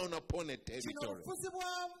coming down upon a kino territory. obufuzi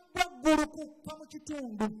bwaggulu kukka mu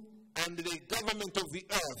kitundu. And the government of the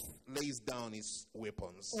earth lays down its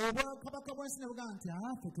weapons. obwakabaka bw'ensi ne bugamba nti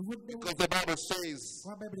ffe tuvuddewo. Because the Bible says,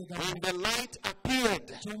 kuba Bayibuli when egamba the light appeared,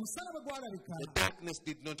 nti omusana bwe gwalabika the darkness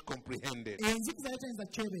did not comprehend it. enzikiza yatayinza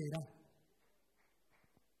kyobeera.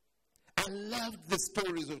 I loved the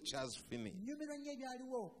stories of Charles Finney. nnyumira nnyo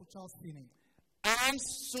ebyaliwo ku Charles Finney.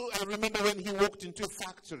 I remember when he walked into a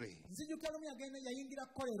factory nzijukira lumu yayingira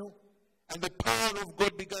kkolero. and the power of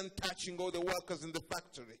God began touching all the workers in the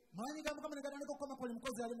factory. maanyi ga mukama ne gatandika okukoma buli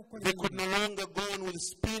mukozi ali mu They could kkolero. no longer go on with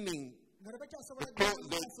spinning nga tebakyasobola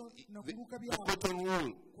the n'okuluka byabwe. cotton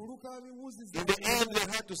wool. kuluka biwuzi In the end,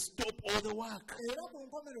 they had to stop all the work. era ku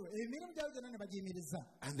nkomerero emirimu gyabwe gyonna ne bagiyimiriza.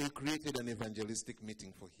 And they created an evangelistic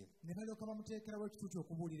meeting for him. ne balyoka bamuteekerawo ekituuti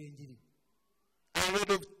okubuulira enjiri. I read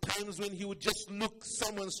of times when he would just look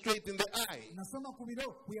someone straight in the eye, nasoma ku biro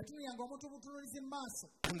bwe yatunuliranga omuntu butunulizi mu maaso.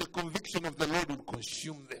 and the conviction of the Lord would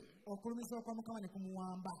consume them. okulumizibwa kwa mukama ne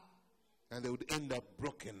kumuwamba. And they would end up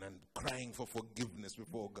broken and crying for forgiveness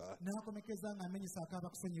before God. n'akomekeza ng'amenyesa akaaba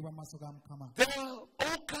kusonyiyibwa mu maaso ga mukama. There are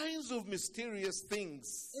all kinds of mysterious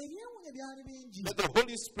things ebyewunya byali bingi that the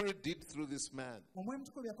Holy Spirit did through this man. omwoyo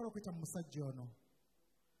mutukuvu yakola okuyita mu musajja ono.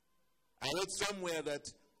 I read somewhere that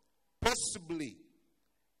possibly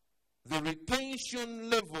the retention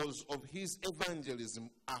levels of his evangelism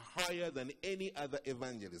are higher than any other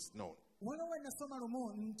evangelist known. waliwo we nasoma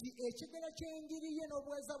lumu nti ekigera ky'enjiri ye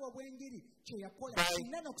n'obuweeza bwe obw'enjiri kye yakola By-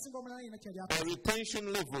 kinene okusinga omulala yenna kye By yakola.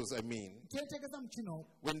 retention levels, I mean, kyetegeeza mu kino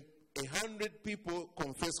when 100 people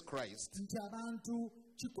confess Christ, nti abantu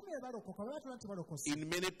 100 balokoka bwe batula nti balokose. in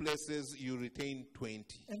many places you retain 20.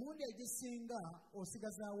 emirundi egisinga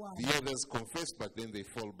osigazaawo The others confess, but then they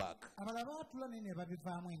fall back. abalala baatula naye ne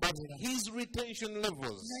babivaamu But embeera. his retention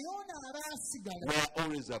levels naye ono abaasigala were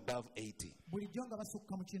always above 80. bulijjo nga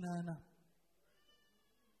basukka mu 80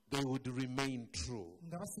 They would remain true.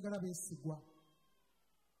 nga basigala beesigwa.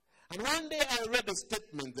 And one day I read a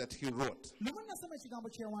statement that he wrote. lumu nasoma ekigambo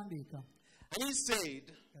kyewandiika And he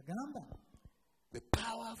said, yagamba the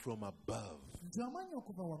power from above nti amaanyi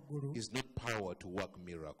okuva waggulu is not power to work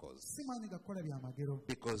miracles. si maanyi gakukola byamagero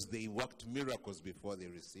Because they worked miracles before they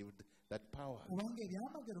received that power. kubanga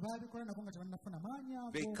ebyamagero baabikola nako nga tebannafuna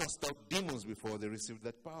maanyi They ago. cast out demons before they received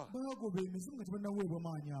that power. baagoba emizimu nga tebannaweebwa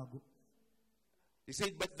maanyi ago. He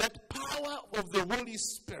said, but that power of the Holy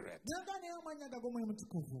Spirit naga naye amaanyi ago ag'omwoyo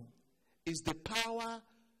mutukuvu is the power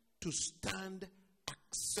to stand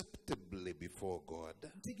acceptably before God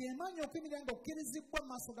nti ge maanyi okuyimirira nga okkirizibwa mu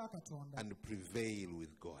maaso ga katonda and prevail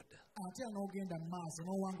with God. ate era n'ogenda mu maaso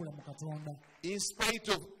n'owangula mu katonda. In spite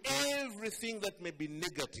of everything that may be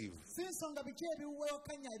negative, si nsonga biki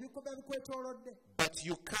ebiwewakanya ebikuba ebikwetoolodde but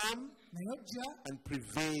you come naye ojja and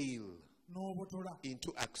prevail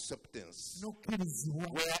into acceptance.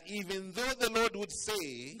 Where even though the Lord would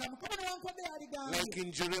say, like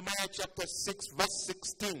in Jeremiah chapter 6 verse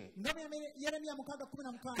 16,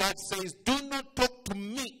 God says, do not talk to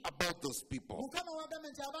me about those people.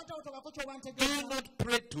 Do not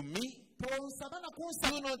pray to me.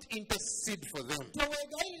 Do not intercede for them.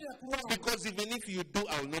 Because even if you do,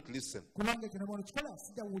 I will not listen.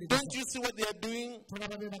 Don't you see what they are doing?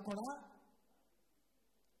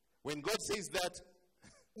 When God says that,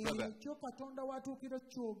 brother,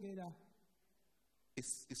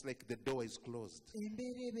 it's like the door is closed.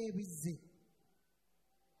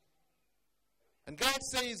 And God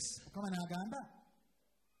says,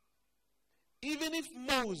 even if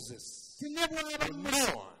Moses or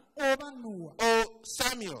Noah or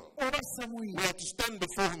Samuel were to stand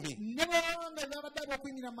before me,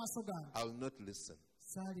 I will not listen.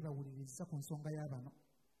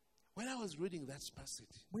 When I was reading that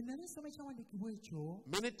passage, many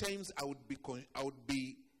times I would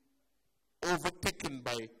be overtaken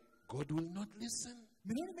by God will not listen.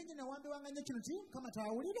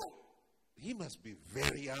 He must be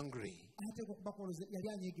very angry. And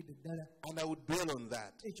I would dwell on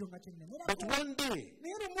that. But one day,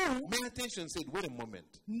 my attention said, wait a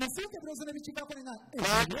moment. God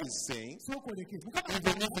is saying,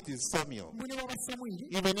 even if it is Samuel,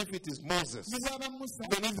 even if it is Moses,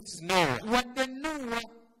 even if it is Noah,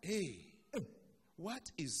 hey, what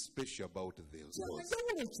is special about those words?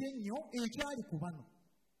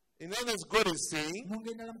 In other words, God is saying,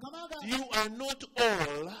 you are not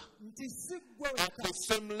all at the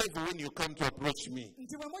same level when you come to approach me.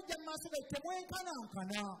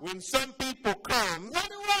 When some people come,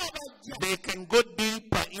 they can go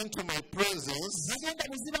deeper into my presence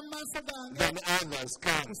than others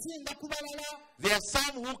can. There are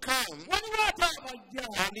some who come,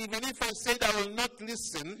 and even if I said I will not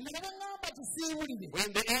listen,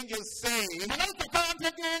 when the angels say,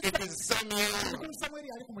 it is Samuel.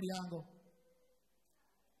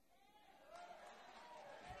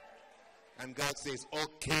 And God says,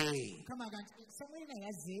 okay,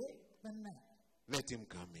 let him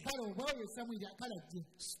come in.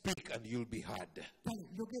 Speak and you'll be heard.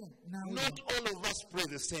 Not all of us pray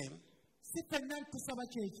the same.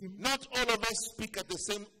 Not all of us speak at the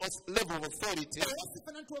same level of authority.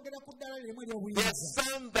 There are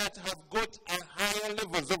some that have got a higher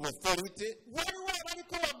levels of authority.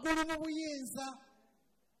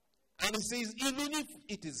 And he says, even if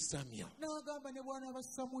it is Samuel,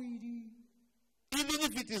 even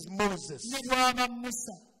if it is Moses,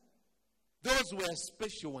 those were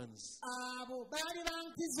special ones.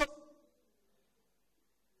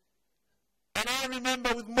 And I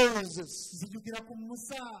remember with Moses,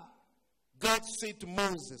 God said to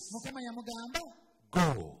Moses,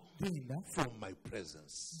 go from my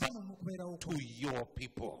presence to your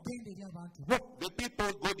people. The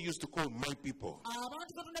people God used to call my people. I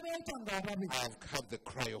have heard the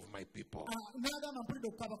cry of my people.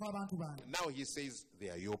 Now he says they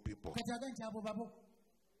are your people.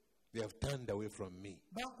 They have turned away from me.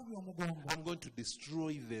 I'm going to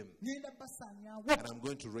destroy them. And I'm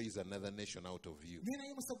going to raise another nation out of you.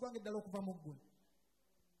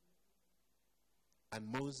 And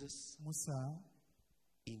Moses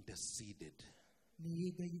interceded.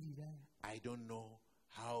 I don't know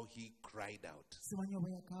how he cried out.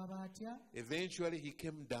 Eventually he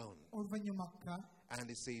came down and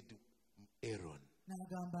he said, Aaron,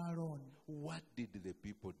 what did the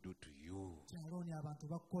people do to you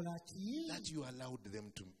that you allowed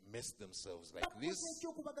them to mess themselves like this?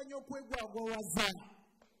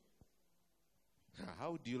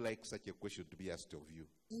 How do you like such a question to be asked of you?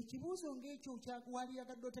 What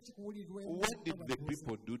did the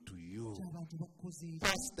people do to you?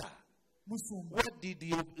 Pastor, what did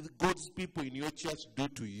God's people in your church do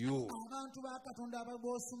to you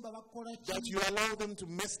that you allow them to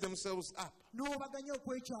mess themselves up?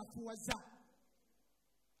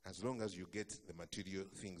 As long as you get the material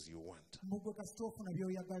things you want.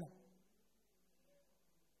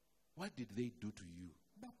 What did they do to you?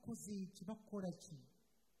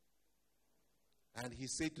 And he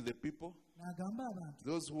said to the people,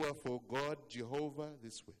 those who are for God, Jehovah,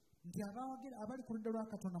 this way.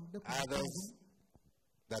 Others,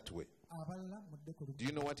 that way. Do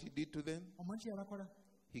you know what he did to them?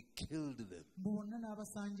 He killed them.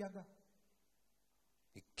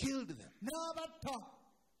 He killed them.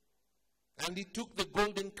 And he took the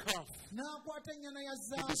golden calf. He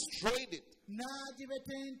destroyed it.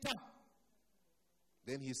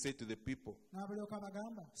 Then he said to the people,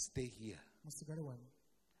 stay here.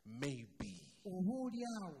 Maybe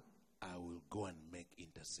I will go and make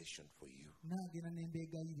intercession for you.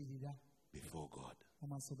 before God. mu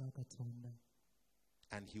maaso ga Katonda.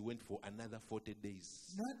 And he went for another 40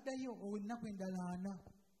 days. N'addayo ennaku endala 4.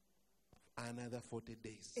 Another 40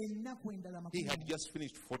 days. Ennaku endala He 40. had just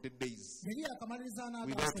finished 40 days Yali akamaliriza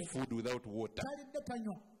without n'agaso. food, without water. Talidde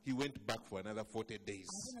tanywa. He went back for another 40 days.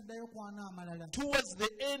 Ate n'addayo kwana amalala. Towards the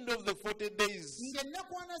end of the 40 days,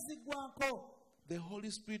 Ng'ennaku 4 ziggwako, the Holy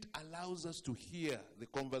Spirit allows us to hear the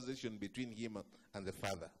conversation between him and the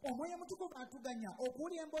Father. Omwoyo Omutukuvu atuganya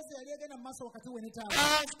okuwulira emboozi yali egenda mu maaso wakati we ne Taata.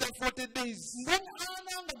 After 40 days,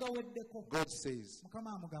 Ng'ana nga gaweddeko, God says,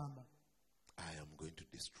 Mukama amugamba, I am going to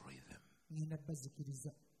destroy them. ngenda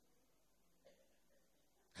bazikiriza.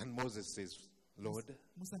 And Moses says, Lord,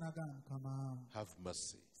 Musa n'agamba, Mukama, have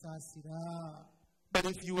mercy. saasira. But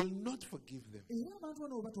if you will not forgive them, Era abantu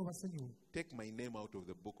bano oba tobasonyiwe, take my name out of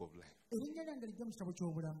the book of life. erinnya lyange lijja mu kitabo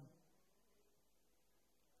ky'obulamu.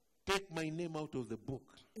 Take my name out of the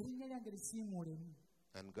book. Erinnya lyange lisiimuulemu.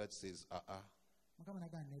 And God says, Mukama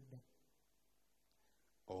n'agamba nedda.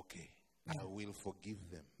 okay, I will forgive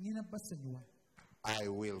them. Ngenda basonyiwa. I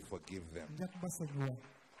will forgive them. Nja kubasonyiwa.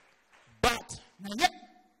 But Naye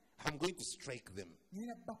I'm going to strike them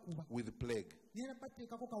ngenda bakuba. with plague. Ngenda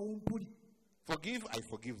bateekako kawumpuli. Forgive, I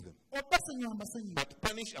forgive them. Obasonyiwa mbasonyiwa. But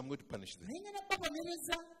punish, I'm going to punish them. Naye ngenda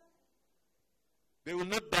babonereza. They will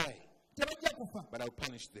not die, Tebajja kufa. but I'll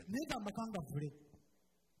punish them. Naye nga mbakangavvule.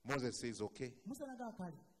 Moses says, okay, Musa n'agamba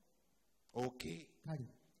kale. okay. Kale.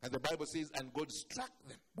 And the Bible says, and God struck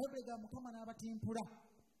them Bayibuli egamba Mukama n'abatimpula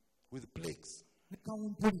with plagues. ne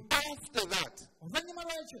kawumpuli. After that, Oluvannyuma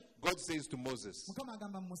lw'ekyo, God says to Moses, Mukama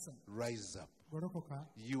agamba Musa, rise up, golokoka,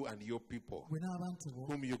 you and your people, gwe n'abantu bo,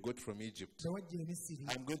 whom you got from Egypt. be wajja e Misiri.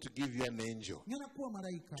 I'm going to give you an angel Ngenda kuwa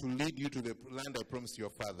malayika. to lead you to the land I promised your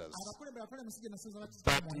fathers. Abakulembera akola emisiri gye nasuubiza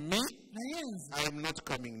But bakitammwe. me, Naye nze I am not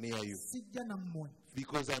coming near you sijja nammwe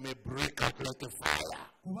because I may break out like a fire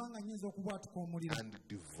kubanga nnyinza okubwatuka omuliro and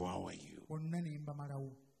devour you. bonna ne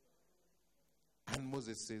mbamalawo. And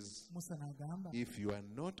Moses says, Musa n'agamba, if you are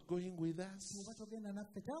not going with us, oba togenda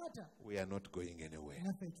naffe taata, we are not going anywhere.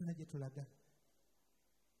 naffe etuna gye tulaga.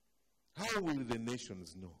 How will the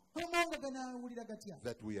nations know Amawanga ganaawulira gatya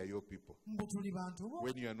that we are your people mbu tuli bantu bo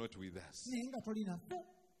when you are not with us? naye nga toli naffe?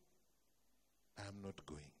 I am not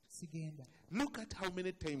going. Sigenda. Look at how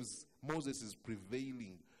many times Moses is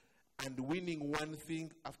prevailing and winning one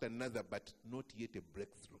thing after another, but not yet a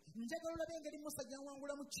breakthrough. Njagala olabe engeri Musa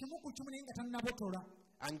gy'awangulamu kimu ku kimu naye nga tannabotola.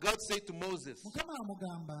 And God said to Moses, Mukama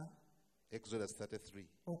amugamba, Exodus 33,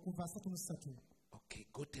 okuva 33, okay,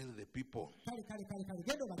 go tell the people, kale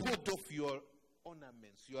genda obagambe, put off your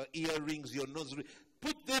ornaments, your earrings, your nose ring.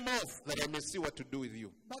 Put them off that I may see what to do with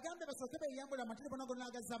you. bagambe basooke beeyambula amatuli gonna gonna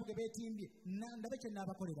agazaabu ge beetimbye ndabe kye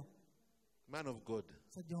nnaabakolera. Man of God,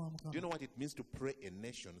 Sajja wa do you Mukama, know what it means to pray a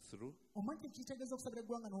nation through? omanyi kitegeeza okusabira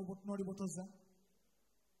eggwanga n'olibotoza?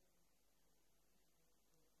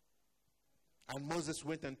 And Moses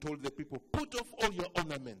went and told the people, put off all your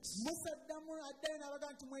ornaments. Musa addayo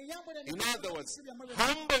n'abaga nti mweyambule In other words,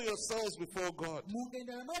 humble yourselves before God.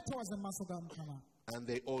 mungendera mwetoowaze mu maaso ga Mukama. And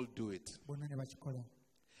they all do it. Bonna ne bakikola.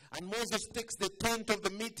 And Moses takes the tent of the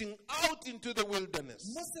meeting out into the wilderness.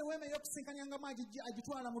 Musa eweema ey'okusinkanyangamu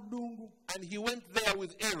agitwala mu ddungu. And he went there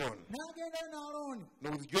with Aaron, N'agendayo n'Alooni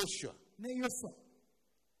no, with Joshua, ne Yoswa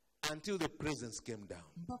until the presence came down.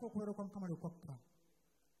 mpaka okubeera kwa Mukama lwe kwakka.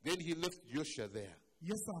 Then he left Joshua there.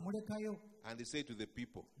 Yoswa amulekayo And he said to the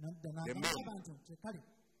people, n'adda The n'agamba man. abantu nti kale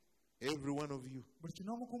every one of you, buli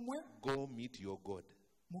kinoomu ku mmwe go meet your God.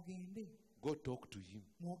 mugende Go talk to him.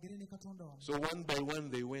 mwogere ne Katonda wammwe. So one by one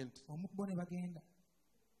they went. Omu ku bo ne bagenda.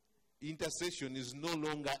 Intercession is no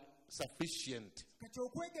longer sufficient. Kati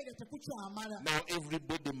okwegerera tekukyamala. Now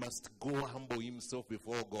everybody must go humble himself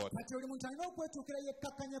before God. Kati buli muntu alina okwetuukira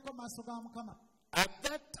yekkakkanyeko maaso ga Mukama. At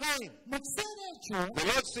that time, Mu kiseera ekyo the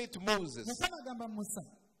Lord said to Moses, Mukama agamba Musa,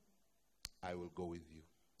 I will go with you.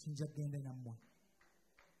 nja kgenda nammwe.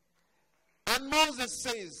 And Moses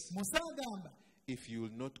says, Musa agamba, if you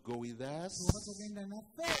will not go with us, oba togenda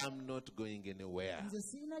naffe, I'm not going anywhere. nze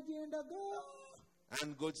sirina gye ndaga.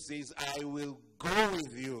 And God says, I will go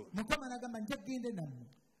with you. Mukama n'agamba nja kgende nammwe.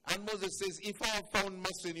 And Moses says, if I have found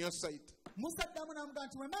mercy in your sight, Musa addamu n'amugamba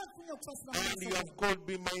nti bwe mba nfunye okusasula mu and you maaso have go, called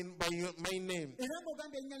me my name, era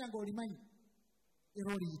ng'ogambye erinnya lyange olimanyi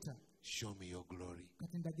era oliyita, show me your glory.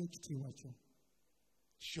 kati ndaga ekitiibwa kyo.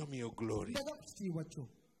 Show me your glory. Ndaga ku kitiibwa kyo.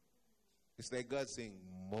 It's like God saying,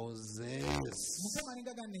 Moses, Mukama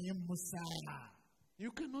n'engaga naye Musa,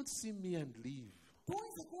 you cannot see me and leave.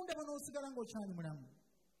 toyinza kundaba n'osigala ng'okyali mulamu.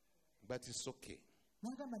 But it's okay.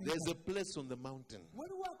 There's a place on the mountain where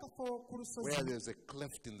there's a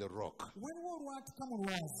cleft in the rock.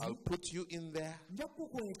 I'll put you in there and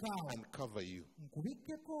cover you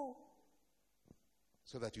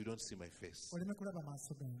so that you don't see my face.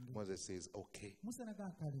 Moses says, okay.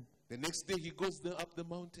 The next day he goes up the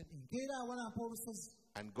mountain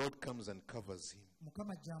and God comes and covers him.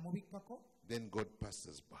 Then God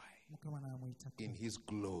passes by in his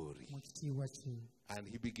glory and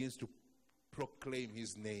he begins to proclaim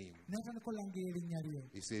his name.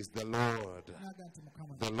 He says, the Lord,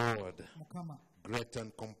 great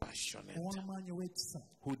and compassionate,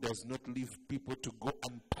 who does not leave people to go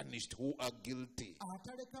unpunished who are guilty,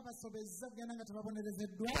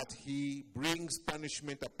 but he brings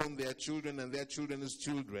punishment upon their children and their children's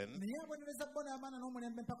children to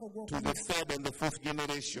the third and the fourth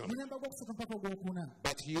generation.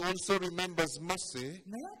 But he also remembers mercy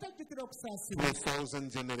to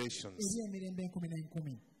 1,000 generations.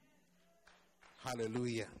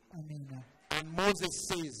 Hallelujah. And Moses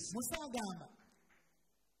says,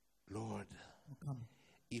 Lord,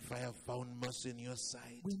 if I have found mercy in your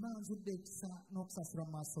sight,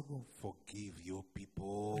 forgive your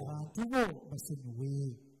people.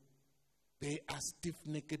 They are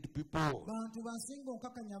stiff-necked people,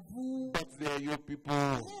 but they are your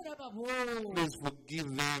people. Please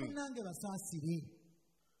forgive them.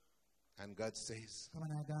 And God says,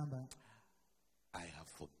 I have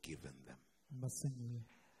forgiven them.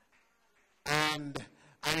 And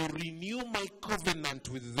I renew my covenant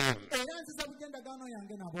with them.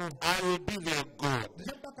 I will be their God.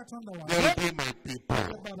 They will be my people.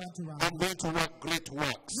 I'm going to work great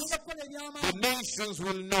works. The nations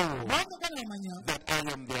will know that I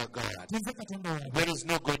am their God. There is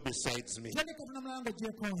no God besides me.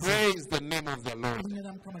 Praise the name of the Lord.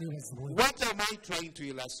 What am I trying to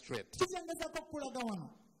illustrate?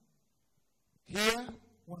 Here,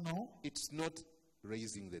 it's not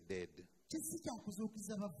raising the dead.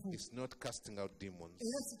 It's not casting out demons.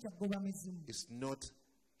 It's not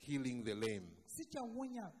healing the lame.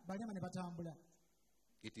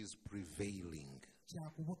 It is prevailing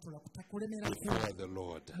before the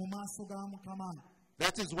Lord.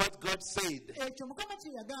 That is what God said.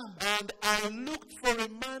 And I looked for a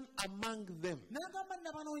man among them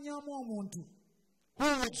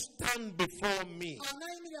who would stand before me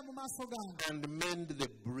and mend the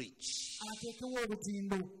breach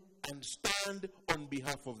and stand on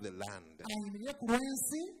behalf of the land.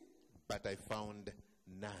 But I found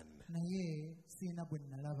none.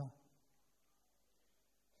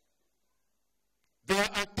 There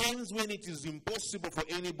are times when it is impossible for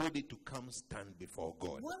anybody to come stand before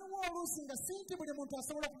God.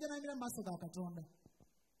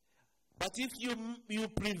 But if you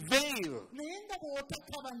prevail,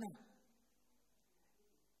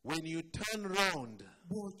 when you turn round,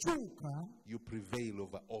 you prevail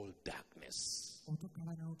over all darkness,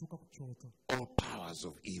 all powers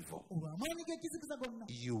of evil.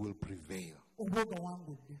 You will prevail.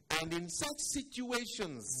 And in such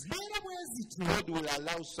situations, God will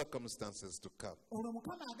allow circumstances to come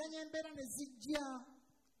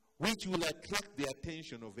which will attract the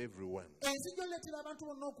attention of everyone. And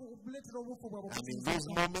in those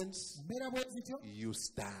moments, you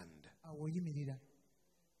stand.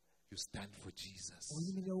 You stand for Jesus.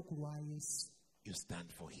 You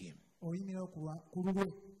stand for him.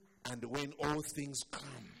 And when all things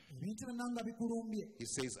come, he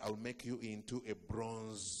says, I'll make you into a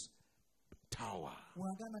bronze tower.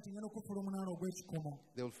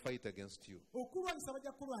 They will fight against you.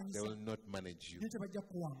 They will not manage you.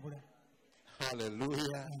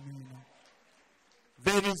 Hallelujah.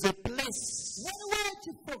 There is a place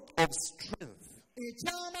of strength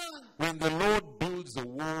when the Lord builds a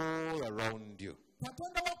wall around you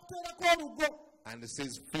and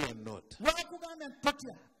says, fear not,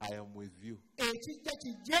 I am with you.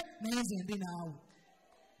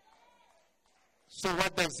 So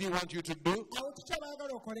what does he want you to do?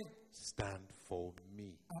 Stand for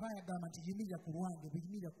me.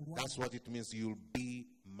 That's what it means. You'll be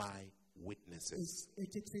my witnesses.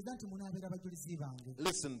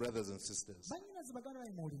 Listen, brothers and sisters.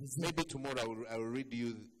 Maybe tomorrow I will read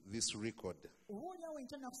you this record. I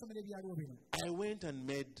went and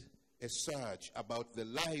made a search about the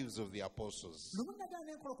lives of the apostles,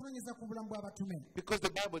 because the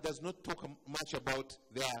Bible does not talk much about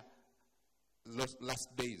their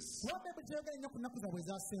last days.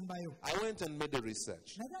 I went and made a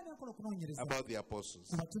research about the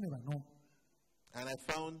apostles, and I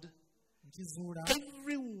found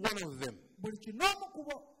every one of them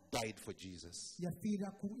died for Jesus.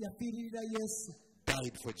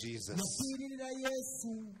 died for Jesus. yafiirira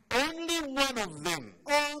Yesu. Only one of them,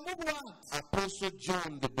 Apostle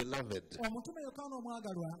John the Beloved, omutume Yokaana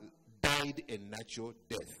omwagalwa died a natural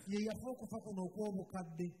death. ye yafa okufa kuno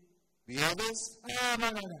okw'obukadde. The others,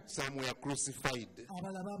 Abalala some were crucified,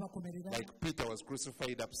 abalala babakomerera like Peter was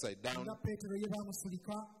crucified upside down. nga Peetero ye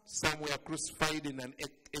baamusulika. Some were crucified in an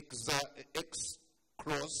X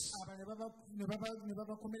cross. Abalala ne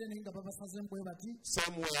babakomera naye nga babasazeemu bwe bati.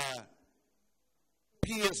 Some were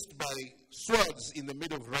pierced by swords in the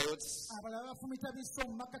middle of riots. Abalala bafumita biso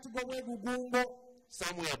mu makkati g'obwegugungo.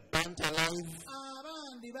 Some were burnt alive.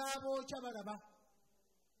 Abandi baabookya balaba.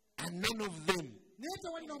 And none of them Naye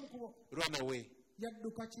tewali n'omukubo ran away.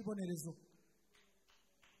 yadduka kibonerezo.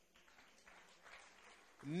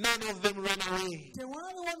 None of them ran away.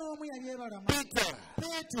 Tewaaliwo n'omu yali ebalama. Peter,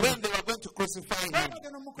 when they were going to crucify him,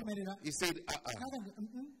 bagenda omukomerera. he said,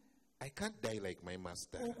 N'agamba, I can't die like my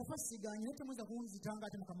master. okufa siganye naye temuyinza kunzitanga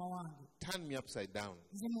ate mukama wange. Turn me upside down.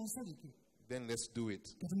 Nze munsalike. Then let's do it.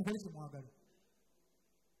 Kati mukole kye mwagala.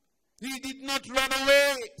 He did not run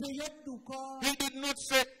away. Teyadduka. He did not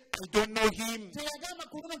say, I don't know him. Teyagamba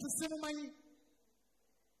kubona nti simumanyi.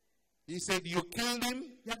 He said, you killed him.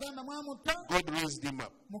 Yagamba mwamutta. God raised him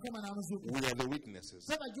up. Mukama n'amuzuukusa. We are the witnesses.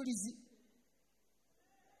 Ffe bajulizi.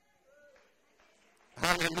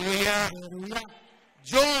 Hallelujah. Haleluya.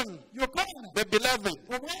 John, Yokaana the beloved,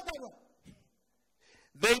 omwagalwa.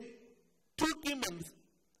 they took him and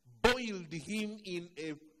boiled him in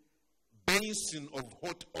a basin of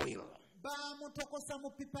hot oil. Baamutokosa mu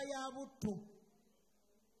pipa ya butto.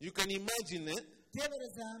 You can imagine it.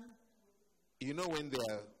 Teebereza. You know when they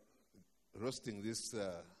are roasting this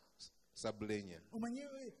sablenya. Omanyi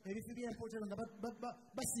ebifi by'empuuta nga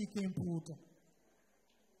basiika empuuta.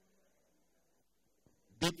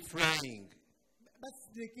 Deep frying.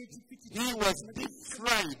 He He was deep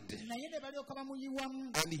fried. naye ne balyoka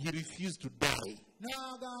bamuyiwamu And he refused to die.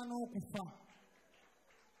 n'agaana okufa.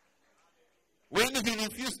 When he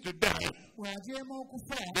refused to die, bw'ajeema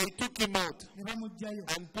okufa they took him out ne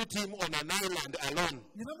bamuggyayo and put him on an island alone.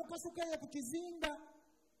 ne bamukasukayo ku kizinga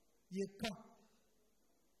yekka.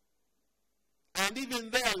 And even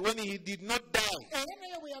there, when he did not die, Era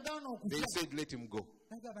naye bwe yagaana they okufa said, let him go.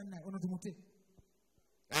 naga bannaye ono tumute.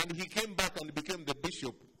 And he came back and became the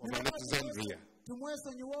bishop of Alexandria.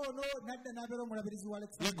 Tumwesonyiwe ono n'adda n'abeera omulabirizi wa He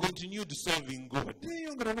Alexandria. continued serving God.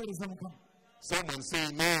 Yeyongera obuweereza Mukama. Someone say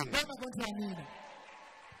amen. Baba nti amiina.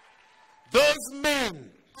 Those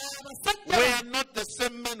men Abasajja were not the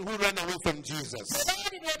same men who ran away from Jesus.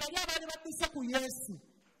 tebaali be bali abaali badduse ku Yesu.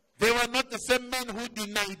 They were not the same men who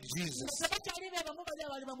denied Jesus. Tebakyali be bamu bali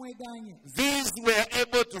abaali bamwegaanye. These were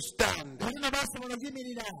able to stand Bali ne baasobola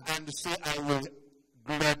okuyimirira and say, I will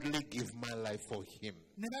gladly give my life for him.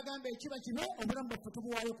 ne bagamba ekiba kino obulamu bwaffe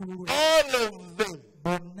tubuwaayo ku lulwe. All of them.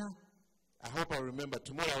 Bonna. I hope I remember.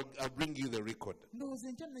 Tomorrow I'll bring you the record. Ndowooza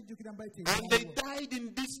enkya nnajjukira mbayita And they ebyawo. died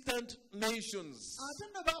in distant nations. Ate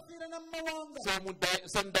nno baafiira n'amawanga.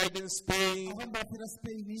 Some died in Spain. Abamu baafiira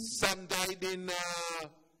Spain. Some died in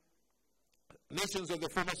nations of the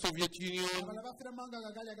former Soviet Union, Abalala baafiira mu mawanga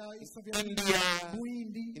agagali aga Soviet Union, India,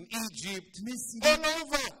 Buhindi, in Egypt, Misiri. all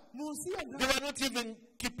over. Mu nsi They yonna. were not even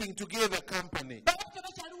keeping together company. Baali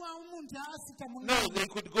tebakyali wamu nti asita No, munnaabwe. they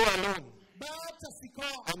could go alone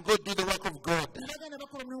Baatasika. and go do the work of God Ne bagenda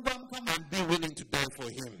bakola omulimu gwa Mukama. and be willing to die for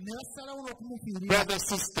him. Ne basalawo n'okumufiirira. Brother,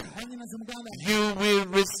 sister, Annyinaze muganda. you will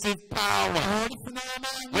receive power Olifuna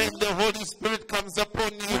amaanyi. when the Holy Spirit comes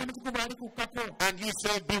upon you, Omutukuvu alikukkako. and you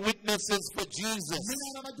shall be witnesses for Jesus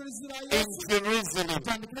Munaaba abajulizi ba in Yesu. Jerusalem,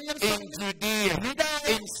 Tandikira in Yerusaalemi.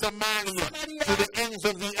 Judea, in Samaria, to the ends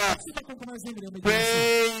of the earth. Okutuuka ku nkomerero z'emirembe gy'ensi.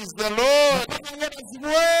 Praise the Lord. Mukama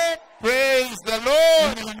yeebazibwe. Praise the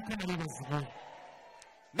Lord. Mukama yeebazibwe.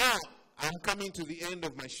 Now, I'm coming to the end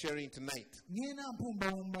of my sharing tonight. Nina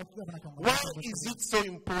mpumba mu makugabana kange. Why is it so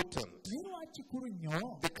important? Naye lwaki kikulu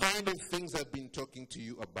nnyo? The kind of things I've been talking to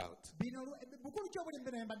you about. Bino bukulu ki obuli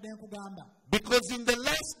mbere mbadde nkugamba. Because in the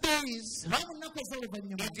last days, Kuba mu nnaku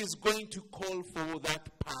ez'oluvannyuma it is going to call for that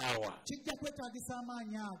power. kijja kwetaagisa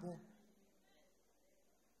amaanyi ago.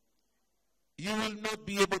 You will not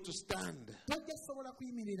be able to stand Tojja kusobola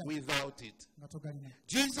kuyimirira without it. nga togalina.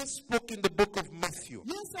 Jesus spoke in the book of Matthew,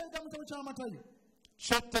 Yesu ayita mu kitabo kya Matayo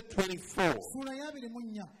chapter 24. ssuula ya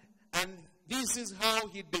 24. And this is how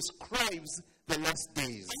he describes the last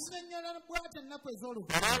days. Annyonnyola bw'ati ennaku And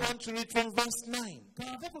I ez'oluvannyuma. want to read from verse 9.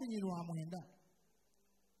 Kanve ku lunyiri lwa 9.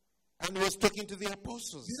 And he was talking to the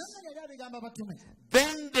apostles. Bino nno yali abigamba batume.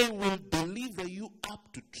 Then they will deliver you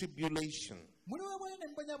up to tribulation, Muliweebwayo ne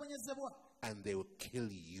mubonyabonyezebwa and they will kill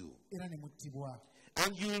you. era ne muttibwa.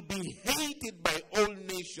 And you will be hated by all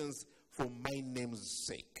nations for my name's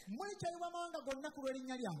sake.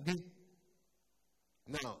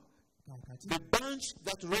 Now, the bunch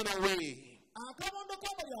that ran away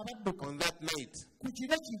on that night,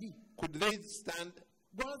 could they stand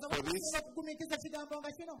for this?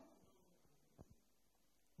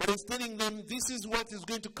 But he's telling them, this is what is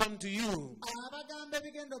going to come to you.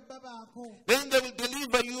 Then they will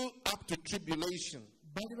deliver you up to tribulation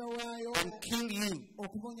and kill you.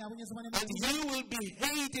 And you will be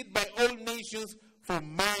hated by all nations for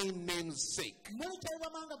my name's sake.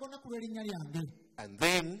 And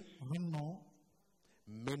then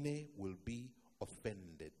many will be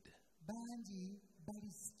offended.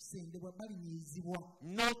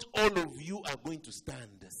 Not all of you are going to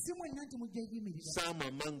stand. Some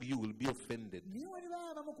among you will be offended. And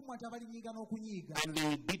they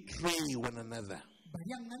will betray one another.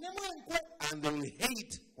 And they will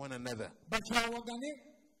hate one another.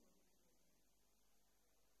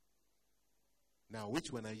 Now,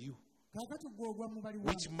 which one are you?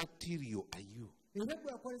 Which material are you?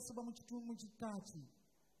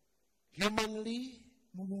 Humanly,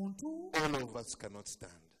 all of us cannot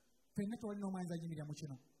stand.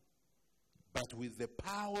 But with the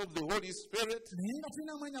power of the Holy Spirit,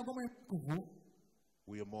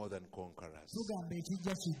 we are more than conquerors.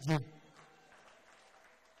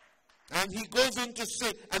 And he goes on to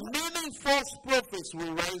say, and many false prophets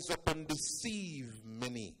will rise up and deceive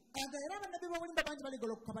many.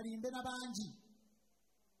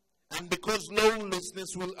 And because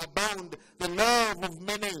lawlessness will abound, the love of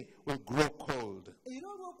many will grow cold.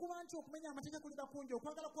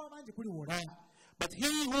 But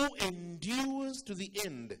he who endures to the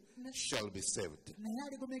end shall be saved.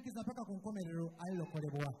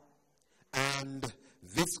 And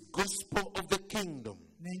this gospel of the kingdom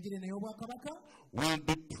will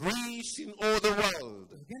be preached in all the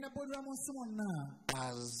world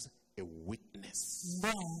as a witness.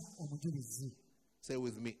 Say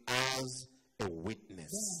with me, as a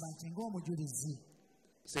witness.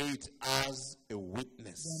 Say it, as a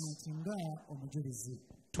witness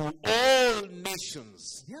to all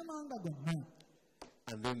nations.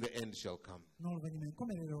 And then the end shall come.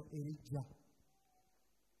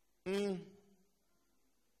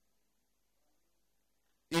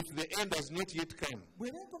 If the end has not yet come,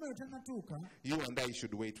 you and I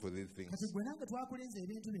should wait for these things.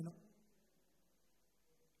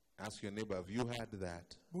 Ask your neighbor, have you heard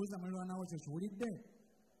that?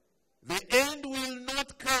 The end will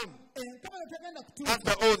not come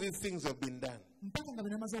after all these things have been done.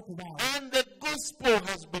 And the gospel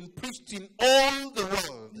has been preached in all the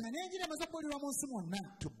world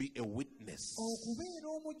to be a witness, a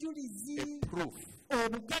proof,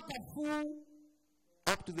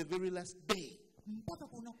 up to the very last day.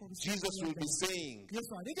 Jesus will be saying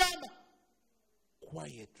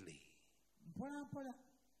quietly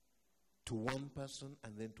to one person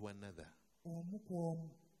and then to another,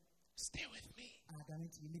 stay with me.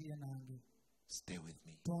 Stay with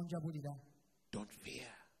me. Don't fear.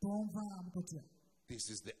 This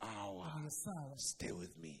is the hour. Stay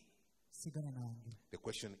with me. The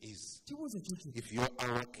question is, if your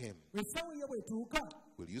hour came,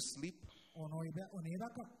 will you sleep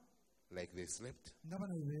like they slept?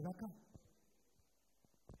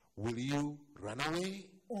 Will you run away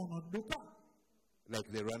like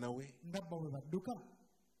they ran away?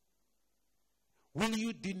 Will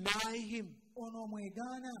you deny him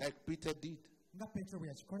like Peter did?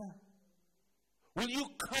 Will you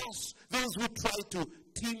curse those who try to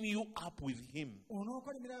team you up with him?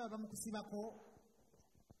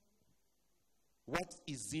 What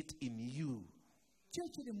is it in you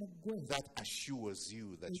that assures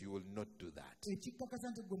you that you will not do that?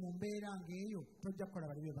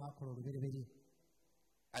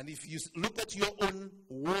 And if you look at your own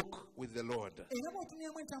walk with the Lord,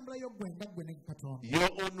 your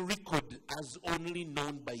own record as only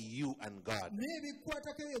known by you and God,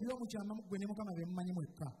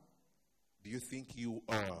 do you think you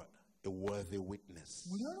are a worthy witness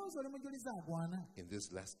in these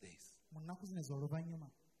last days?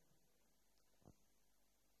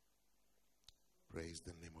 Praise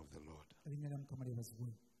the name of the Lord.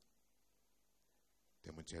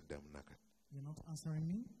 You're not answering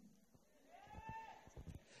me?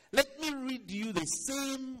 Let me read you the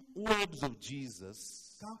same words of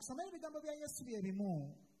Jesus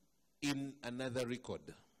in another record.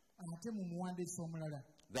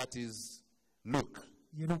 That is Luke.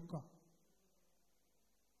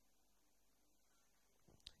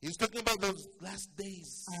 He's talking about those last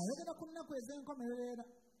days.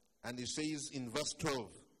 And he says in verse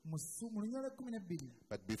 12,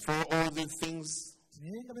 but before all these things,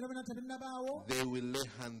 they will lay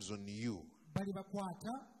hands on you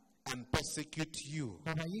and persecute you,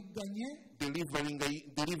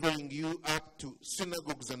 delivering you up to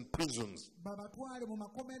synagogues and prisons.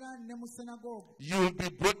 You will be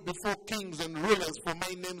brought before kings and rulers for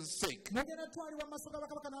my name's sake. But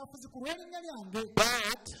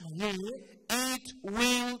it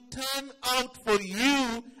will turn out for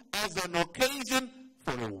you as an occasion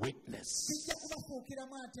for a witness.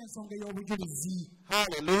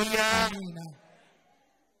 Hallelujah.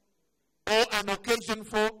 Or an occasion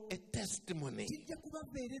for a testimony.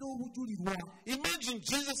 Imagine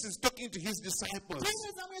Jesus is talking to his disciples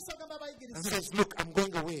and says, look, I'm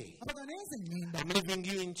going away. I'm leaving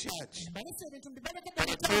you in charge. But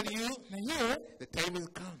I tell you, the time will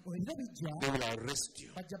come. They will arrest you.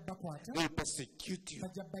 They will persecute you.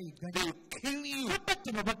 They will kill you.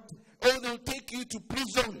 Or they will take you to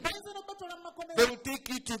prison. They will take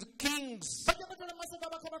you to the kings.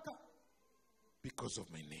 Because of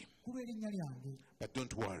my name. But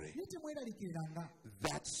don't worry.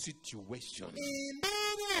 That situation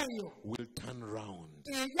will turn around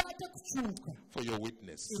for your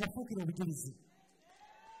witness.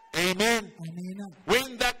 Amen.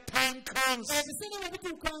 When that time comes,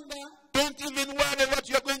 don't even worry what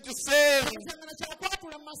you're going to say.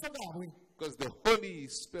 Because the Holy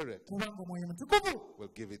Spirit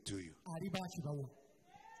will give it to you.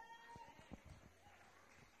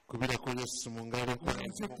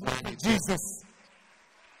 Jesus.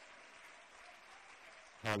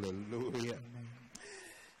 Hallelujah.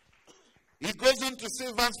 He goes on to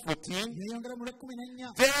say, verse 14,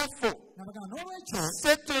 therefore,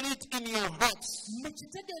 settle it in your hearts,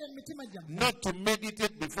 not to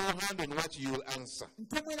meditate beforehand on what you will answer.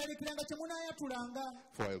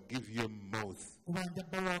 For I'll give you a mouth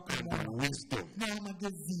and wisdom,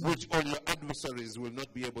 which all your adversaries will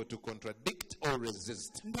not be able to contradict or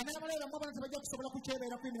resist.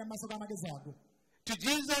 To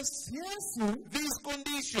Jesus, these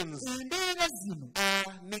conditions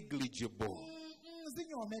are negligible.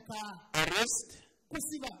 Arrest,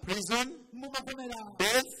 prison,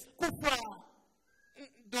 death.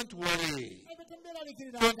 Don't worry.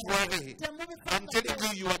 Don't worry. I'm telling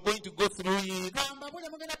you, you are going to go through it.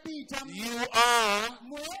 You are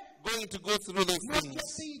going to go through those things.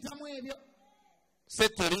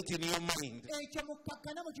 Settle it in your mind.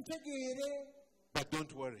 But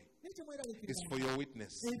don't worry. It's for your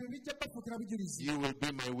witness. You will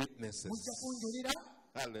be my witnesses.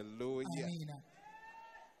 Hallelujah.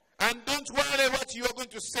 And don't worry what you are going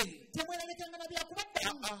to say.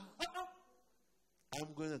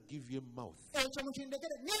 I'm going to give you a mouth. And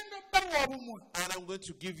I'm going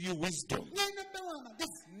to give you wisdom.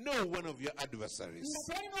 No one of your adversaries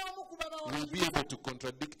will be able to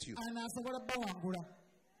contradict you.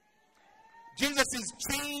 Jesus is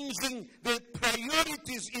changing the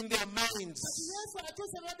priorities in their minds.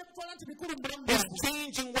 He's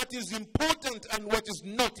changing what is important and what is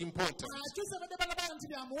not important.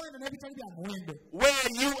 Where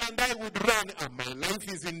you and I would run, my life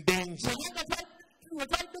is in danger.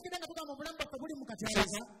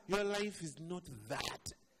 Says, your life is not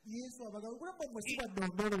that.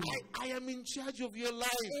 I am in charge of your life.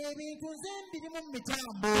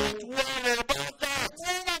 Don't worry about that.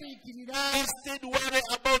 Instead, worry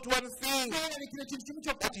about one thing,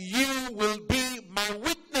 that you will be my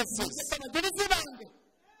witnesses.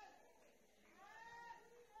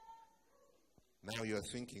 Now you are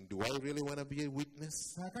thinking, do I really want to be a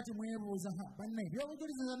witness?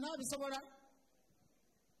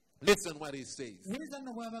 Listen what he says.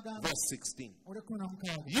 Verse 16.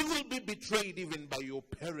 You will be betrayed even by your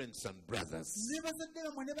parents and brothers,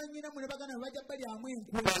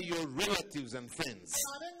 by your relatives and friends,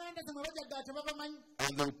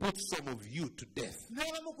 and they'll put some of you to death.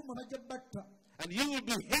 And you will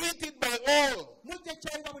be hated by all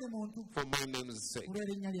for my name's sake.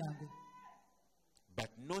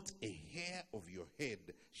 But not a hair of your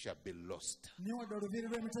head shall be lost.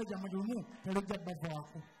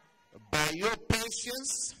 By your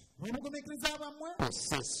patience,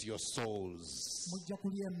 possess your souls.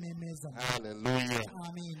 Hallelujah.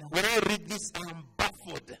 When I read this, I am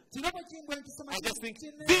baffled. I just think,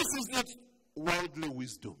 this is not worldly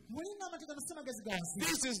wisdom.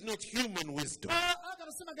 This is not human wisdom.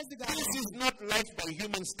 This is not life by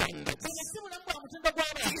human standards.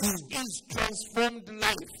 This is transformed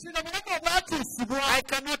life. I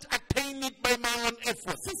cannot attain it by my own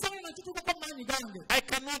efforts. I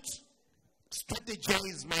cannot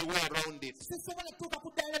strategize my way around it.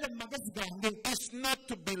 It's not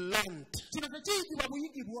to be learned.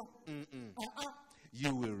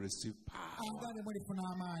 You will receive receive power.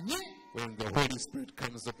 When the Holy Spirit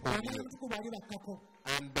comes upon you.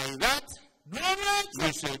 And by that,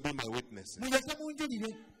 you shall be my witnesses.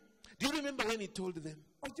 Do you remember when he told them?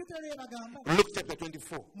 Luke chapter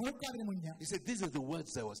 24. He said, these are the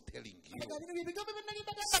words I was telling you.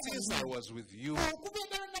 Since I was with you,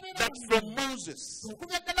 that from Moses, to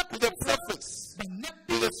the prophets,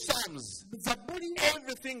 to the Psalms,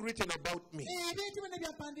 everything written about me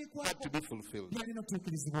had to be fulfilled.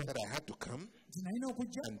 That I had to come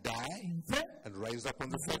and die and rise up on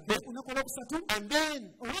the third day. And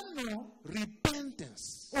then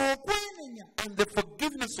repentance and the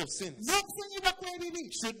forgiveness of sins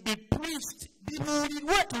should be preached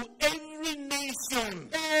to every nation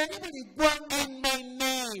in my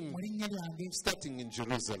name, starting in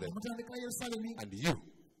Jerusalem. And you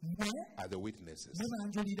are the witnesses.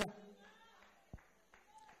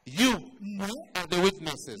 You are the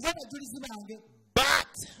witnesses.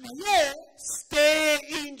 But stay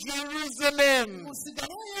in Jerusalem.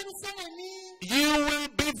 You will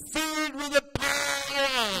be filled with the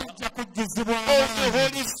power of the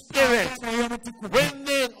Holy Spirit. When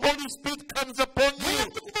the Holy Spirit comes upon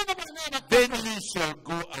you, then you shall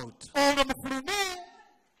go out.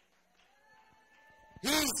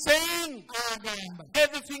 He's saying,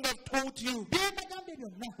 everything I've taught you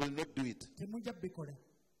will not do it.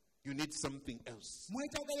 You need something else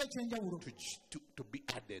to be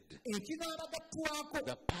added.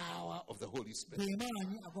 The power of the Holy Spirit.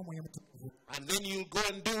 And then you'll go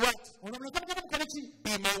and do what?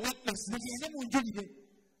 Be my witnesses.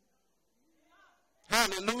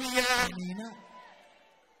 Hallelujah.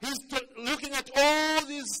 He's looking at all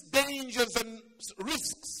these dangers and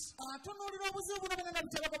risks.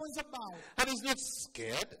 And he's not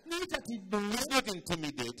scared. He's not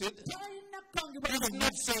intimidated. He's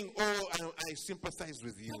not saying, oh, I sympathize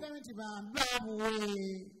with you.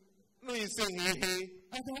 No, he's saying, hey,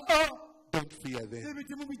 don't fear them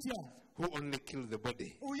who only kill the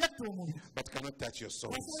body but cannot touch your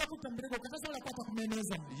soul.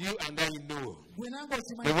 You and I know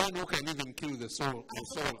the one who can even kill the soul.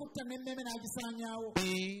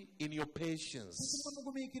 Be in your patience.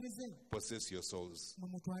 Possess your souls.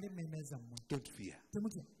 Don't fear.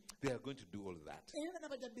 They are going to do all that.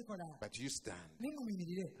 But you stand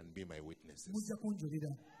and be my witnesses.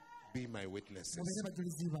 Be my witnesses.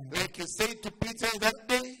 Like you said to Peter that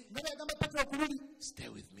day, stay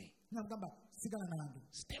with me.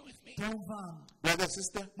 Stay with me. Brother,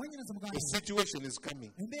 sister, a situation is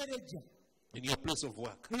coming in your place of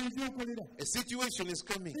work. A situation is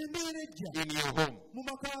coming in your home.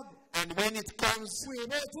 And when it comes,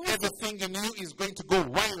 everything in you is going to go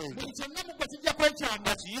wild.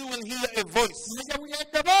 But you will hear a voice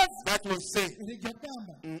that will say,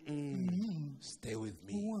 stay with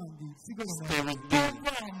me. Stay with me.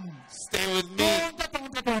 Stay with me.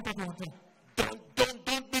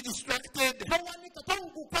 Don't be distracted.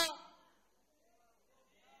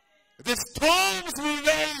 The storms will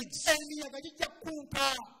rage.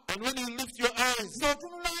 And when you lift your eyes,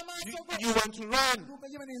 you want to run.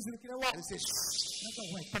 And say, shh.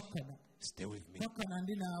 Stay with me.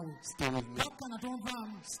 Stay with me.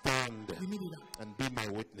 Stand and be my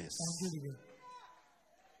witness.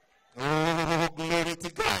 Oh, glory to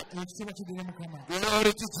God.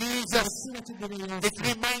 Glory to Jesus. It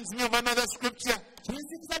reminds me of another scripture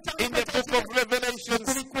in the book of Revelations.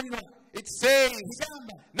 It says,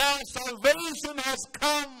 now salvation has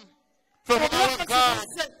come from our God.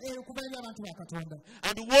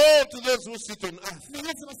 And woe to those who sit on earth,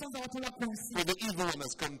 for the evil one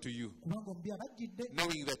has come to you,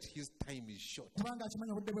 knowing that his time is short.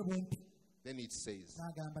 Then it says,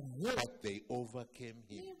 but they overcame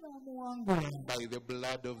him by the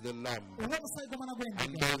blood of the Lamb and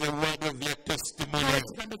by the word of their testimony.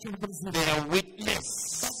 Their witness,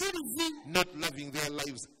 not loving their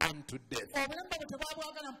lives unto death.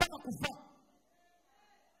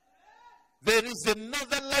 There is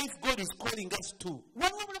another life God is calling us to.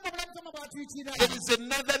 There is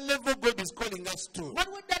another level God is calling us to.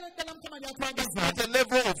 It's not a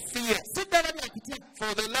level of fear.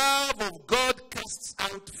 For the love of God casts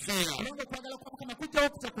out fear.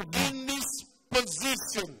 In this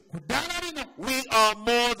position, we are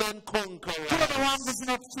more than conquerors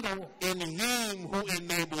in Him who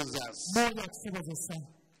enables us.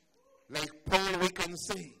 Like Paul, we can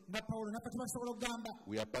say,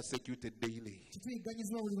 we are persecuted daily,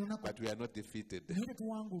 but we are not defeated.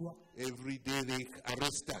 Every day they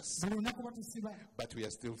arrest us, but we are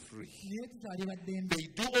still free. They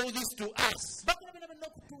do all this to us, but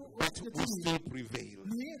we still prevail.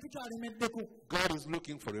 God is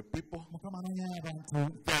looking for a people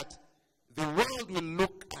that the world will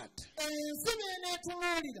look at at.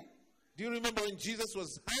 Do you remember when Jesus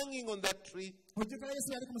was hanging on that tree? And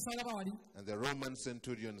the Roman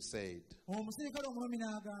centurion said,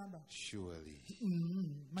 surely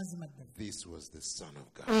this was the Son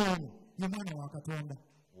of God.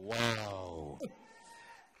 Wow.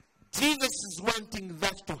 Jesus is wanting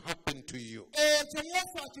that to happen to you.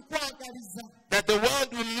 That the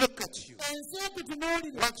world will look at you,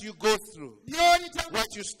 what you go through,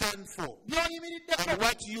 what you stand for, and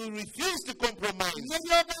what you refuse to compromise. And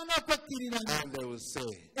they will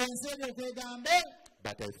say,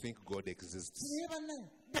 but I think God exists.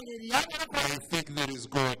 I think there is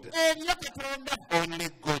God. Only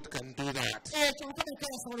God can do that.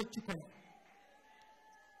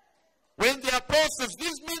 When the apostles,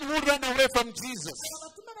 these men who ran away from Jesus,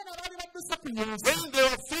 when they were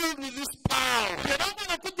filled with this power,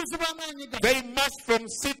 they marched from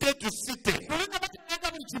city to city,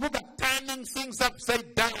 turning things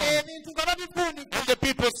upside down. And the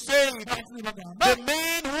people said, the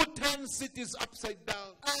men who turn cities upside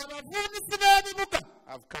down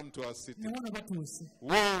have come to our city.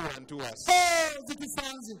 Woe unto us.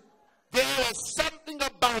 There was something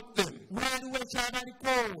about them.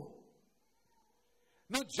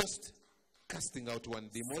 Not just casting out one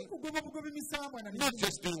demon, not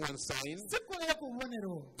just doing one sign.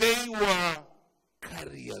 They were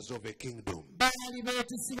carriers of a kingdom.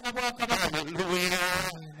 Hallelujah.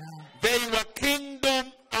 They were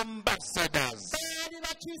kingdom ambassadors.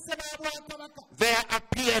 Their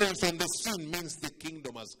appearance on the scene means the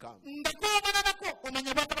kingdom has come.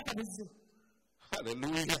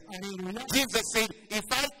 Hallelujah. Jesus said, if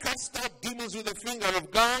I cast out demons with the finger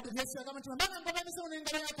of God, then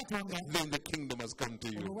the kingdom has come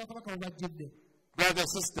to you. Brother,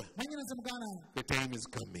 sister, the time is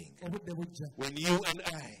coming when you and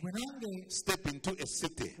I step into a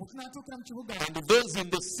city and those in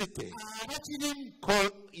the city call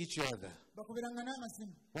each other.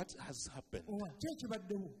 What has happened?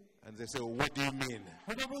 And they say, what do you mean?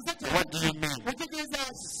 What do you mean?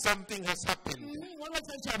 Something has happened.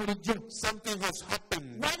 Something has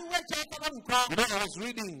happened. You know, I was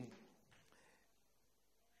reading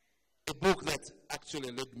a book that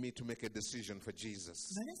actually led me to make a decision for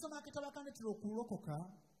Jesus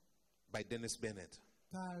by Dennis Bennett.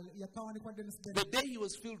 The day he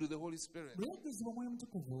was filled with the Holy Spirit,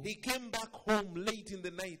 he came back home late in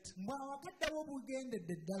the night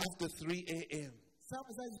after 3 a.m. And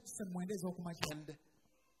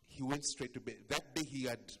he went straight to bed. That day he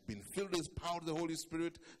had been filled with the power of the Holy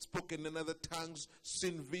Spirit, spoken in other tongues,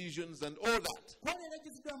 seen visions and all that.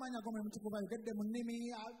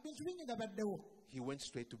 He went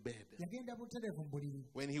straight to bed.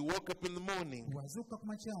 When he woke up in the morning,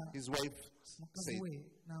 his wife said,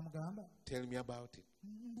 tell me about it.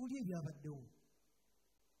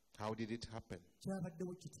 How did it happen?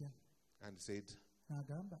 And said,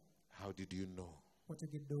 how did you know? He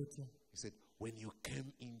said, when you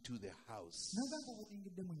came into the house,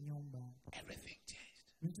 everything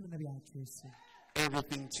changed.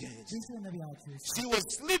 Everything changed. She was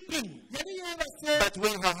sleeping, but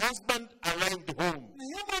when her husband arrived home,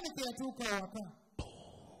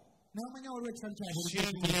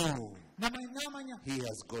 she knew he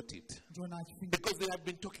has got it. Because they had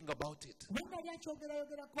been talking about it.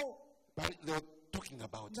 But they were talking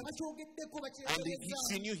about it. And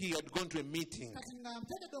she knew he had gone to a meeting.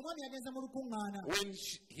 When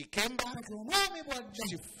he came back,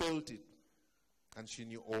 she felt it. And she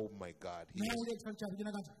knew, oh my God, he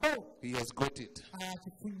has got it.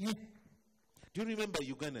 Do you remember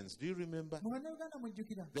Ugandans? Do you remember?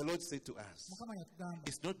 The Lord said to us,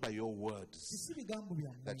 it's not by your words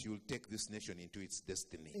that you will take this nation into its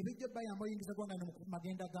destiny. It's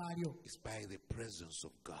by the presence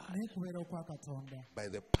of God, by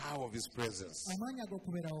the power of His presence.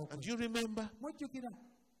 And do you remember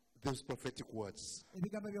those prophetic words? You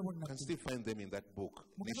can still find them in that book,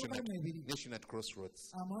 Nation at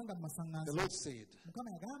Crossroads. The Lord said,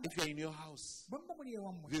 if you are in your house,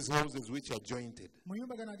 these houses which are jointed,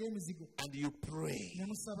 and you pray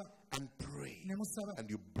and pray and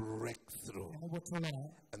you break through,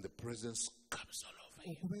 and the presence comes all over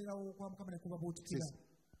you. It says,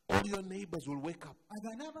 all your neighbors will wake up.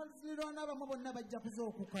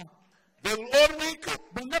 They will all wake up.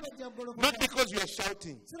 Not because you are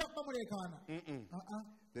shouting.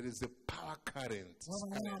 There is a power current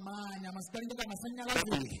that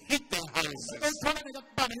will hit their houses.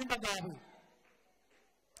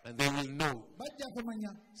 And they will know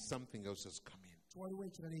something else has come in.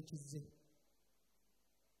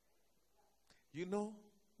 You know,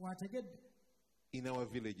 In our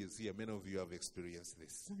villages here, many of you have experienced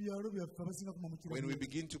this. When we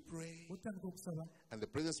begin to pray and the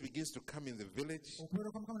presence begins to come in the village,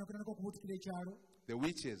 the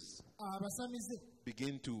witches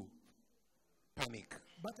begin to panic.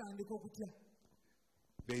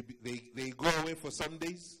 They go away for some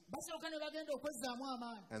days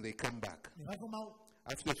and they come back.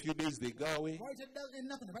 After a few days, they go away. I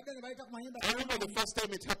remember the first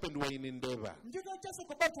time it happened was in Indeva. And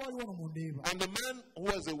the man who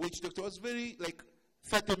was a witch doctor was very,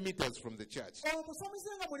 30 meters from the church.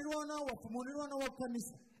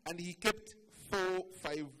 And he kept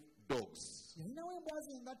 4-5 dogs.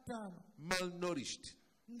 Malnourished.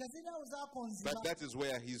 But that is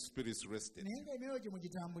where his spirits rested.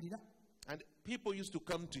 And people used to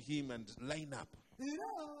come to him and line up.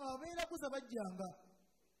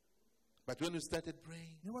 But when we started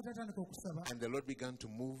praying, and the Lord began to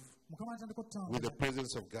move with the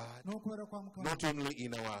presence of God, not only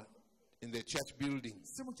in the church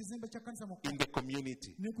buildings, in the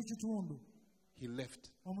community, he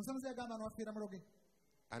left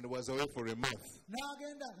and was away for a month.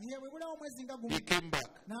 He came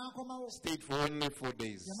back, stayed for only 4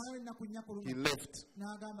 days. He left.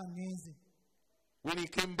 When he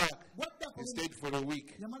came back, he stayed for a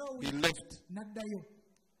week. He left.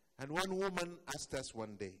 And one woman asked us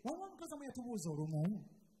one day, "What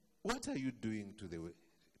are you doing to the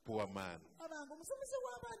poor man?"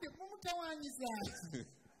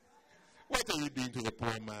 What are you doing to the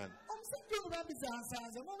poor man?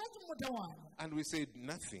 And we said,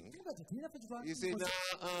 "Nothing." He said,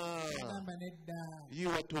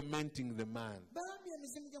 "You are tormenting the man.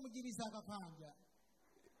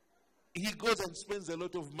 He goes and spends a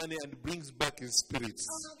lot of money and brings back his spirits.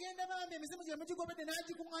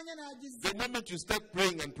 The moment you start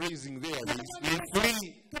praying and praising there, he's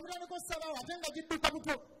free.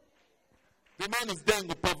 The man is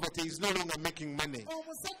dying of poverty. He's no longer making money.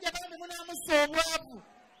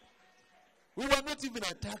 We were not even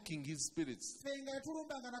attacking his spirits.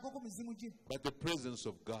 But the presence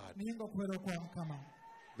of God.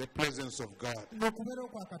 The presence of God. When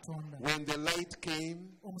the light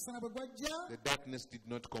came, the darkness did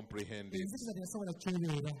not comprehend it.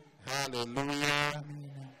 Hallelujah.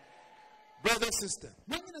 Brother, sister,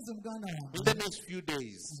 in the next few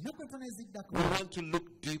days, we want to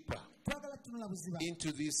look deeper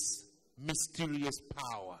into this mysterious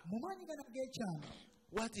power.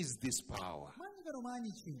 What is this power?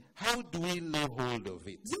 How do we lay hold of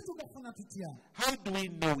it? How do we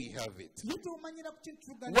know we have it?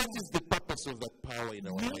 What is the purpose of that power in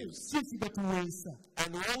our lives?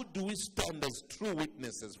 And how do we stand as true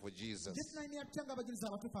witnesses for Jesus? And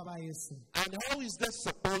how is that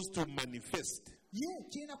supposed to manifest?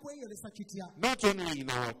 Not only in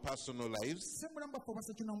our personal lives,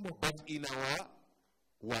 but in our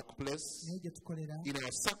workplace, in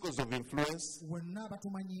our circles of influence, in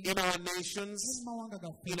our nations,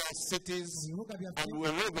 in our cities, and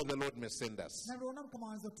wherever the Lord may send us.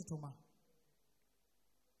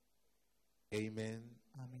 Amen.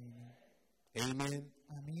 Amen.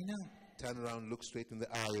 Turn around, look straight in the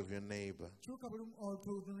eye of your neighbor,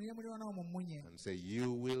 and say,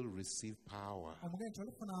 "You will receive power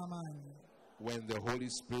when the Holy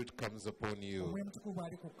Spirit comes upon you.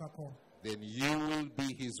 Then you will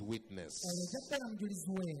be his witness.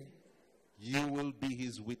 You will be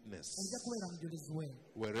his witness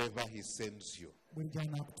wherever he sends you."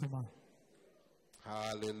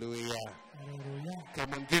 Hallelujah.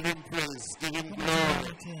 Come on, give him praise, give him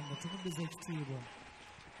glory.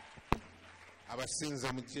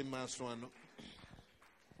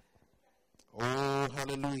 Oh,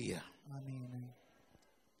 hallelujah.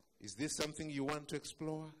 Is this something you want to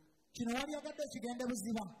explore?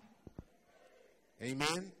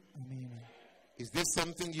 Amen. Is this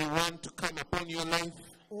something you want to come upon your life?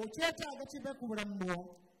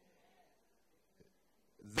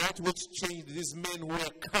 That which changed these men who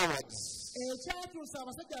were cowards,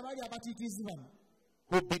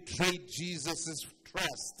 who betrayed Jesus'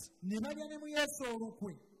 trust,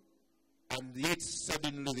 and yet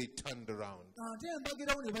suddenly they turned around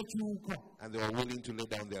and they were willing to lay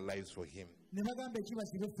down their lives for him.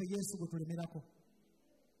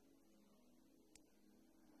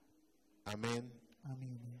 Amen.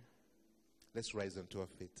 Let's rise onto our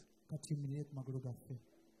feet. Thank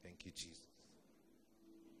you, Jesus.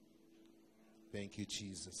 Thank you,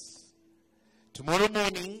 Jesus. Tomorrow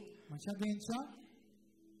morning,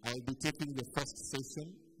 I'll be taking the first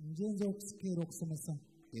session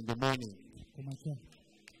in the morning.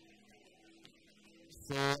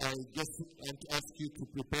 So I just want to ask you to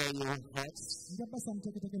prepare your hearts. We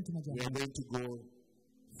are going to go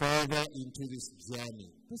further into this journey.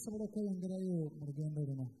 tusobola okweyongerayo mu lugendo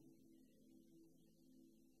luno.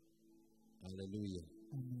 Hallelujah.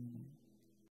 Amen.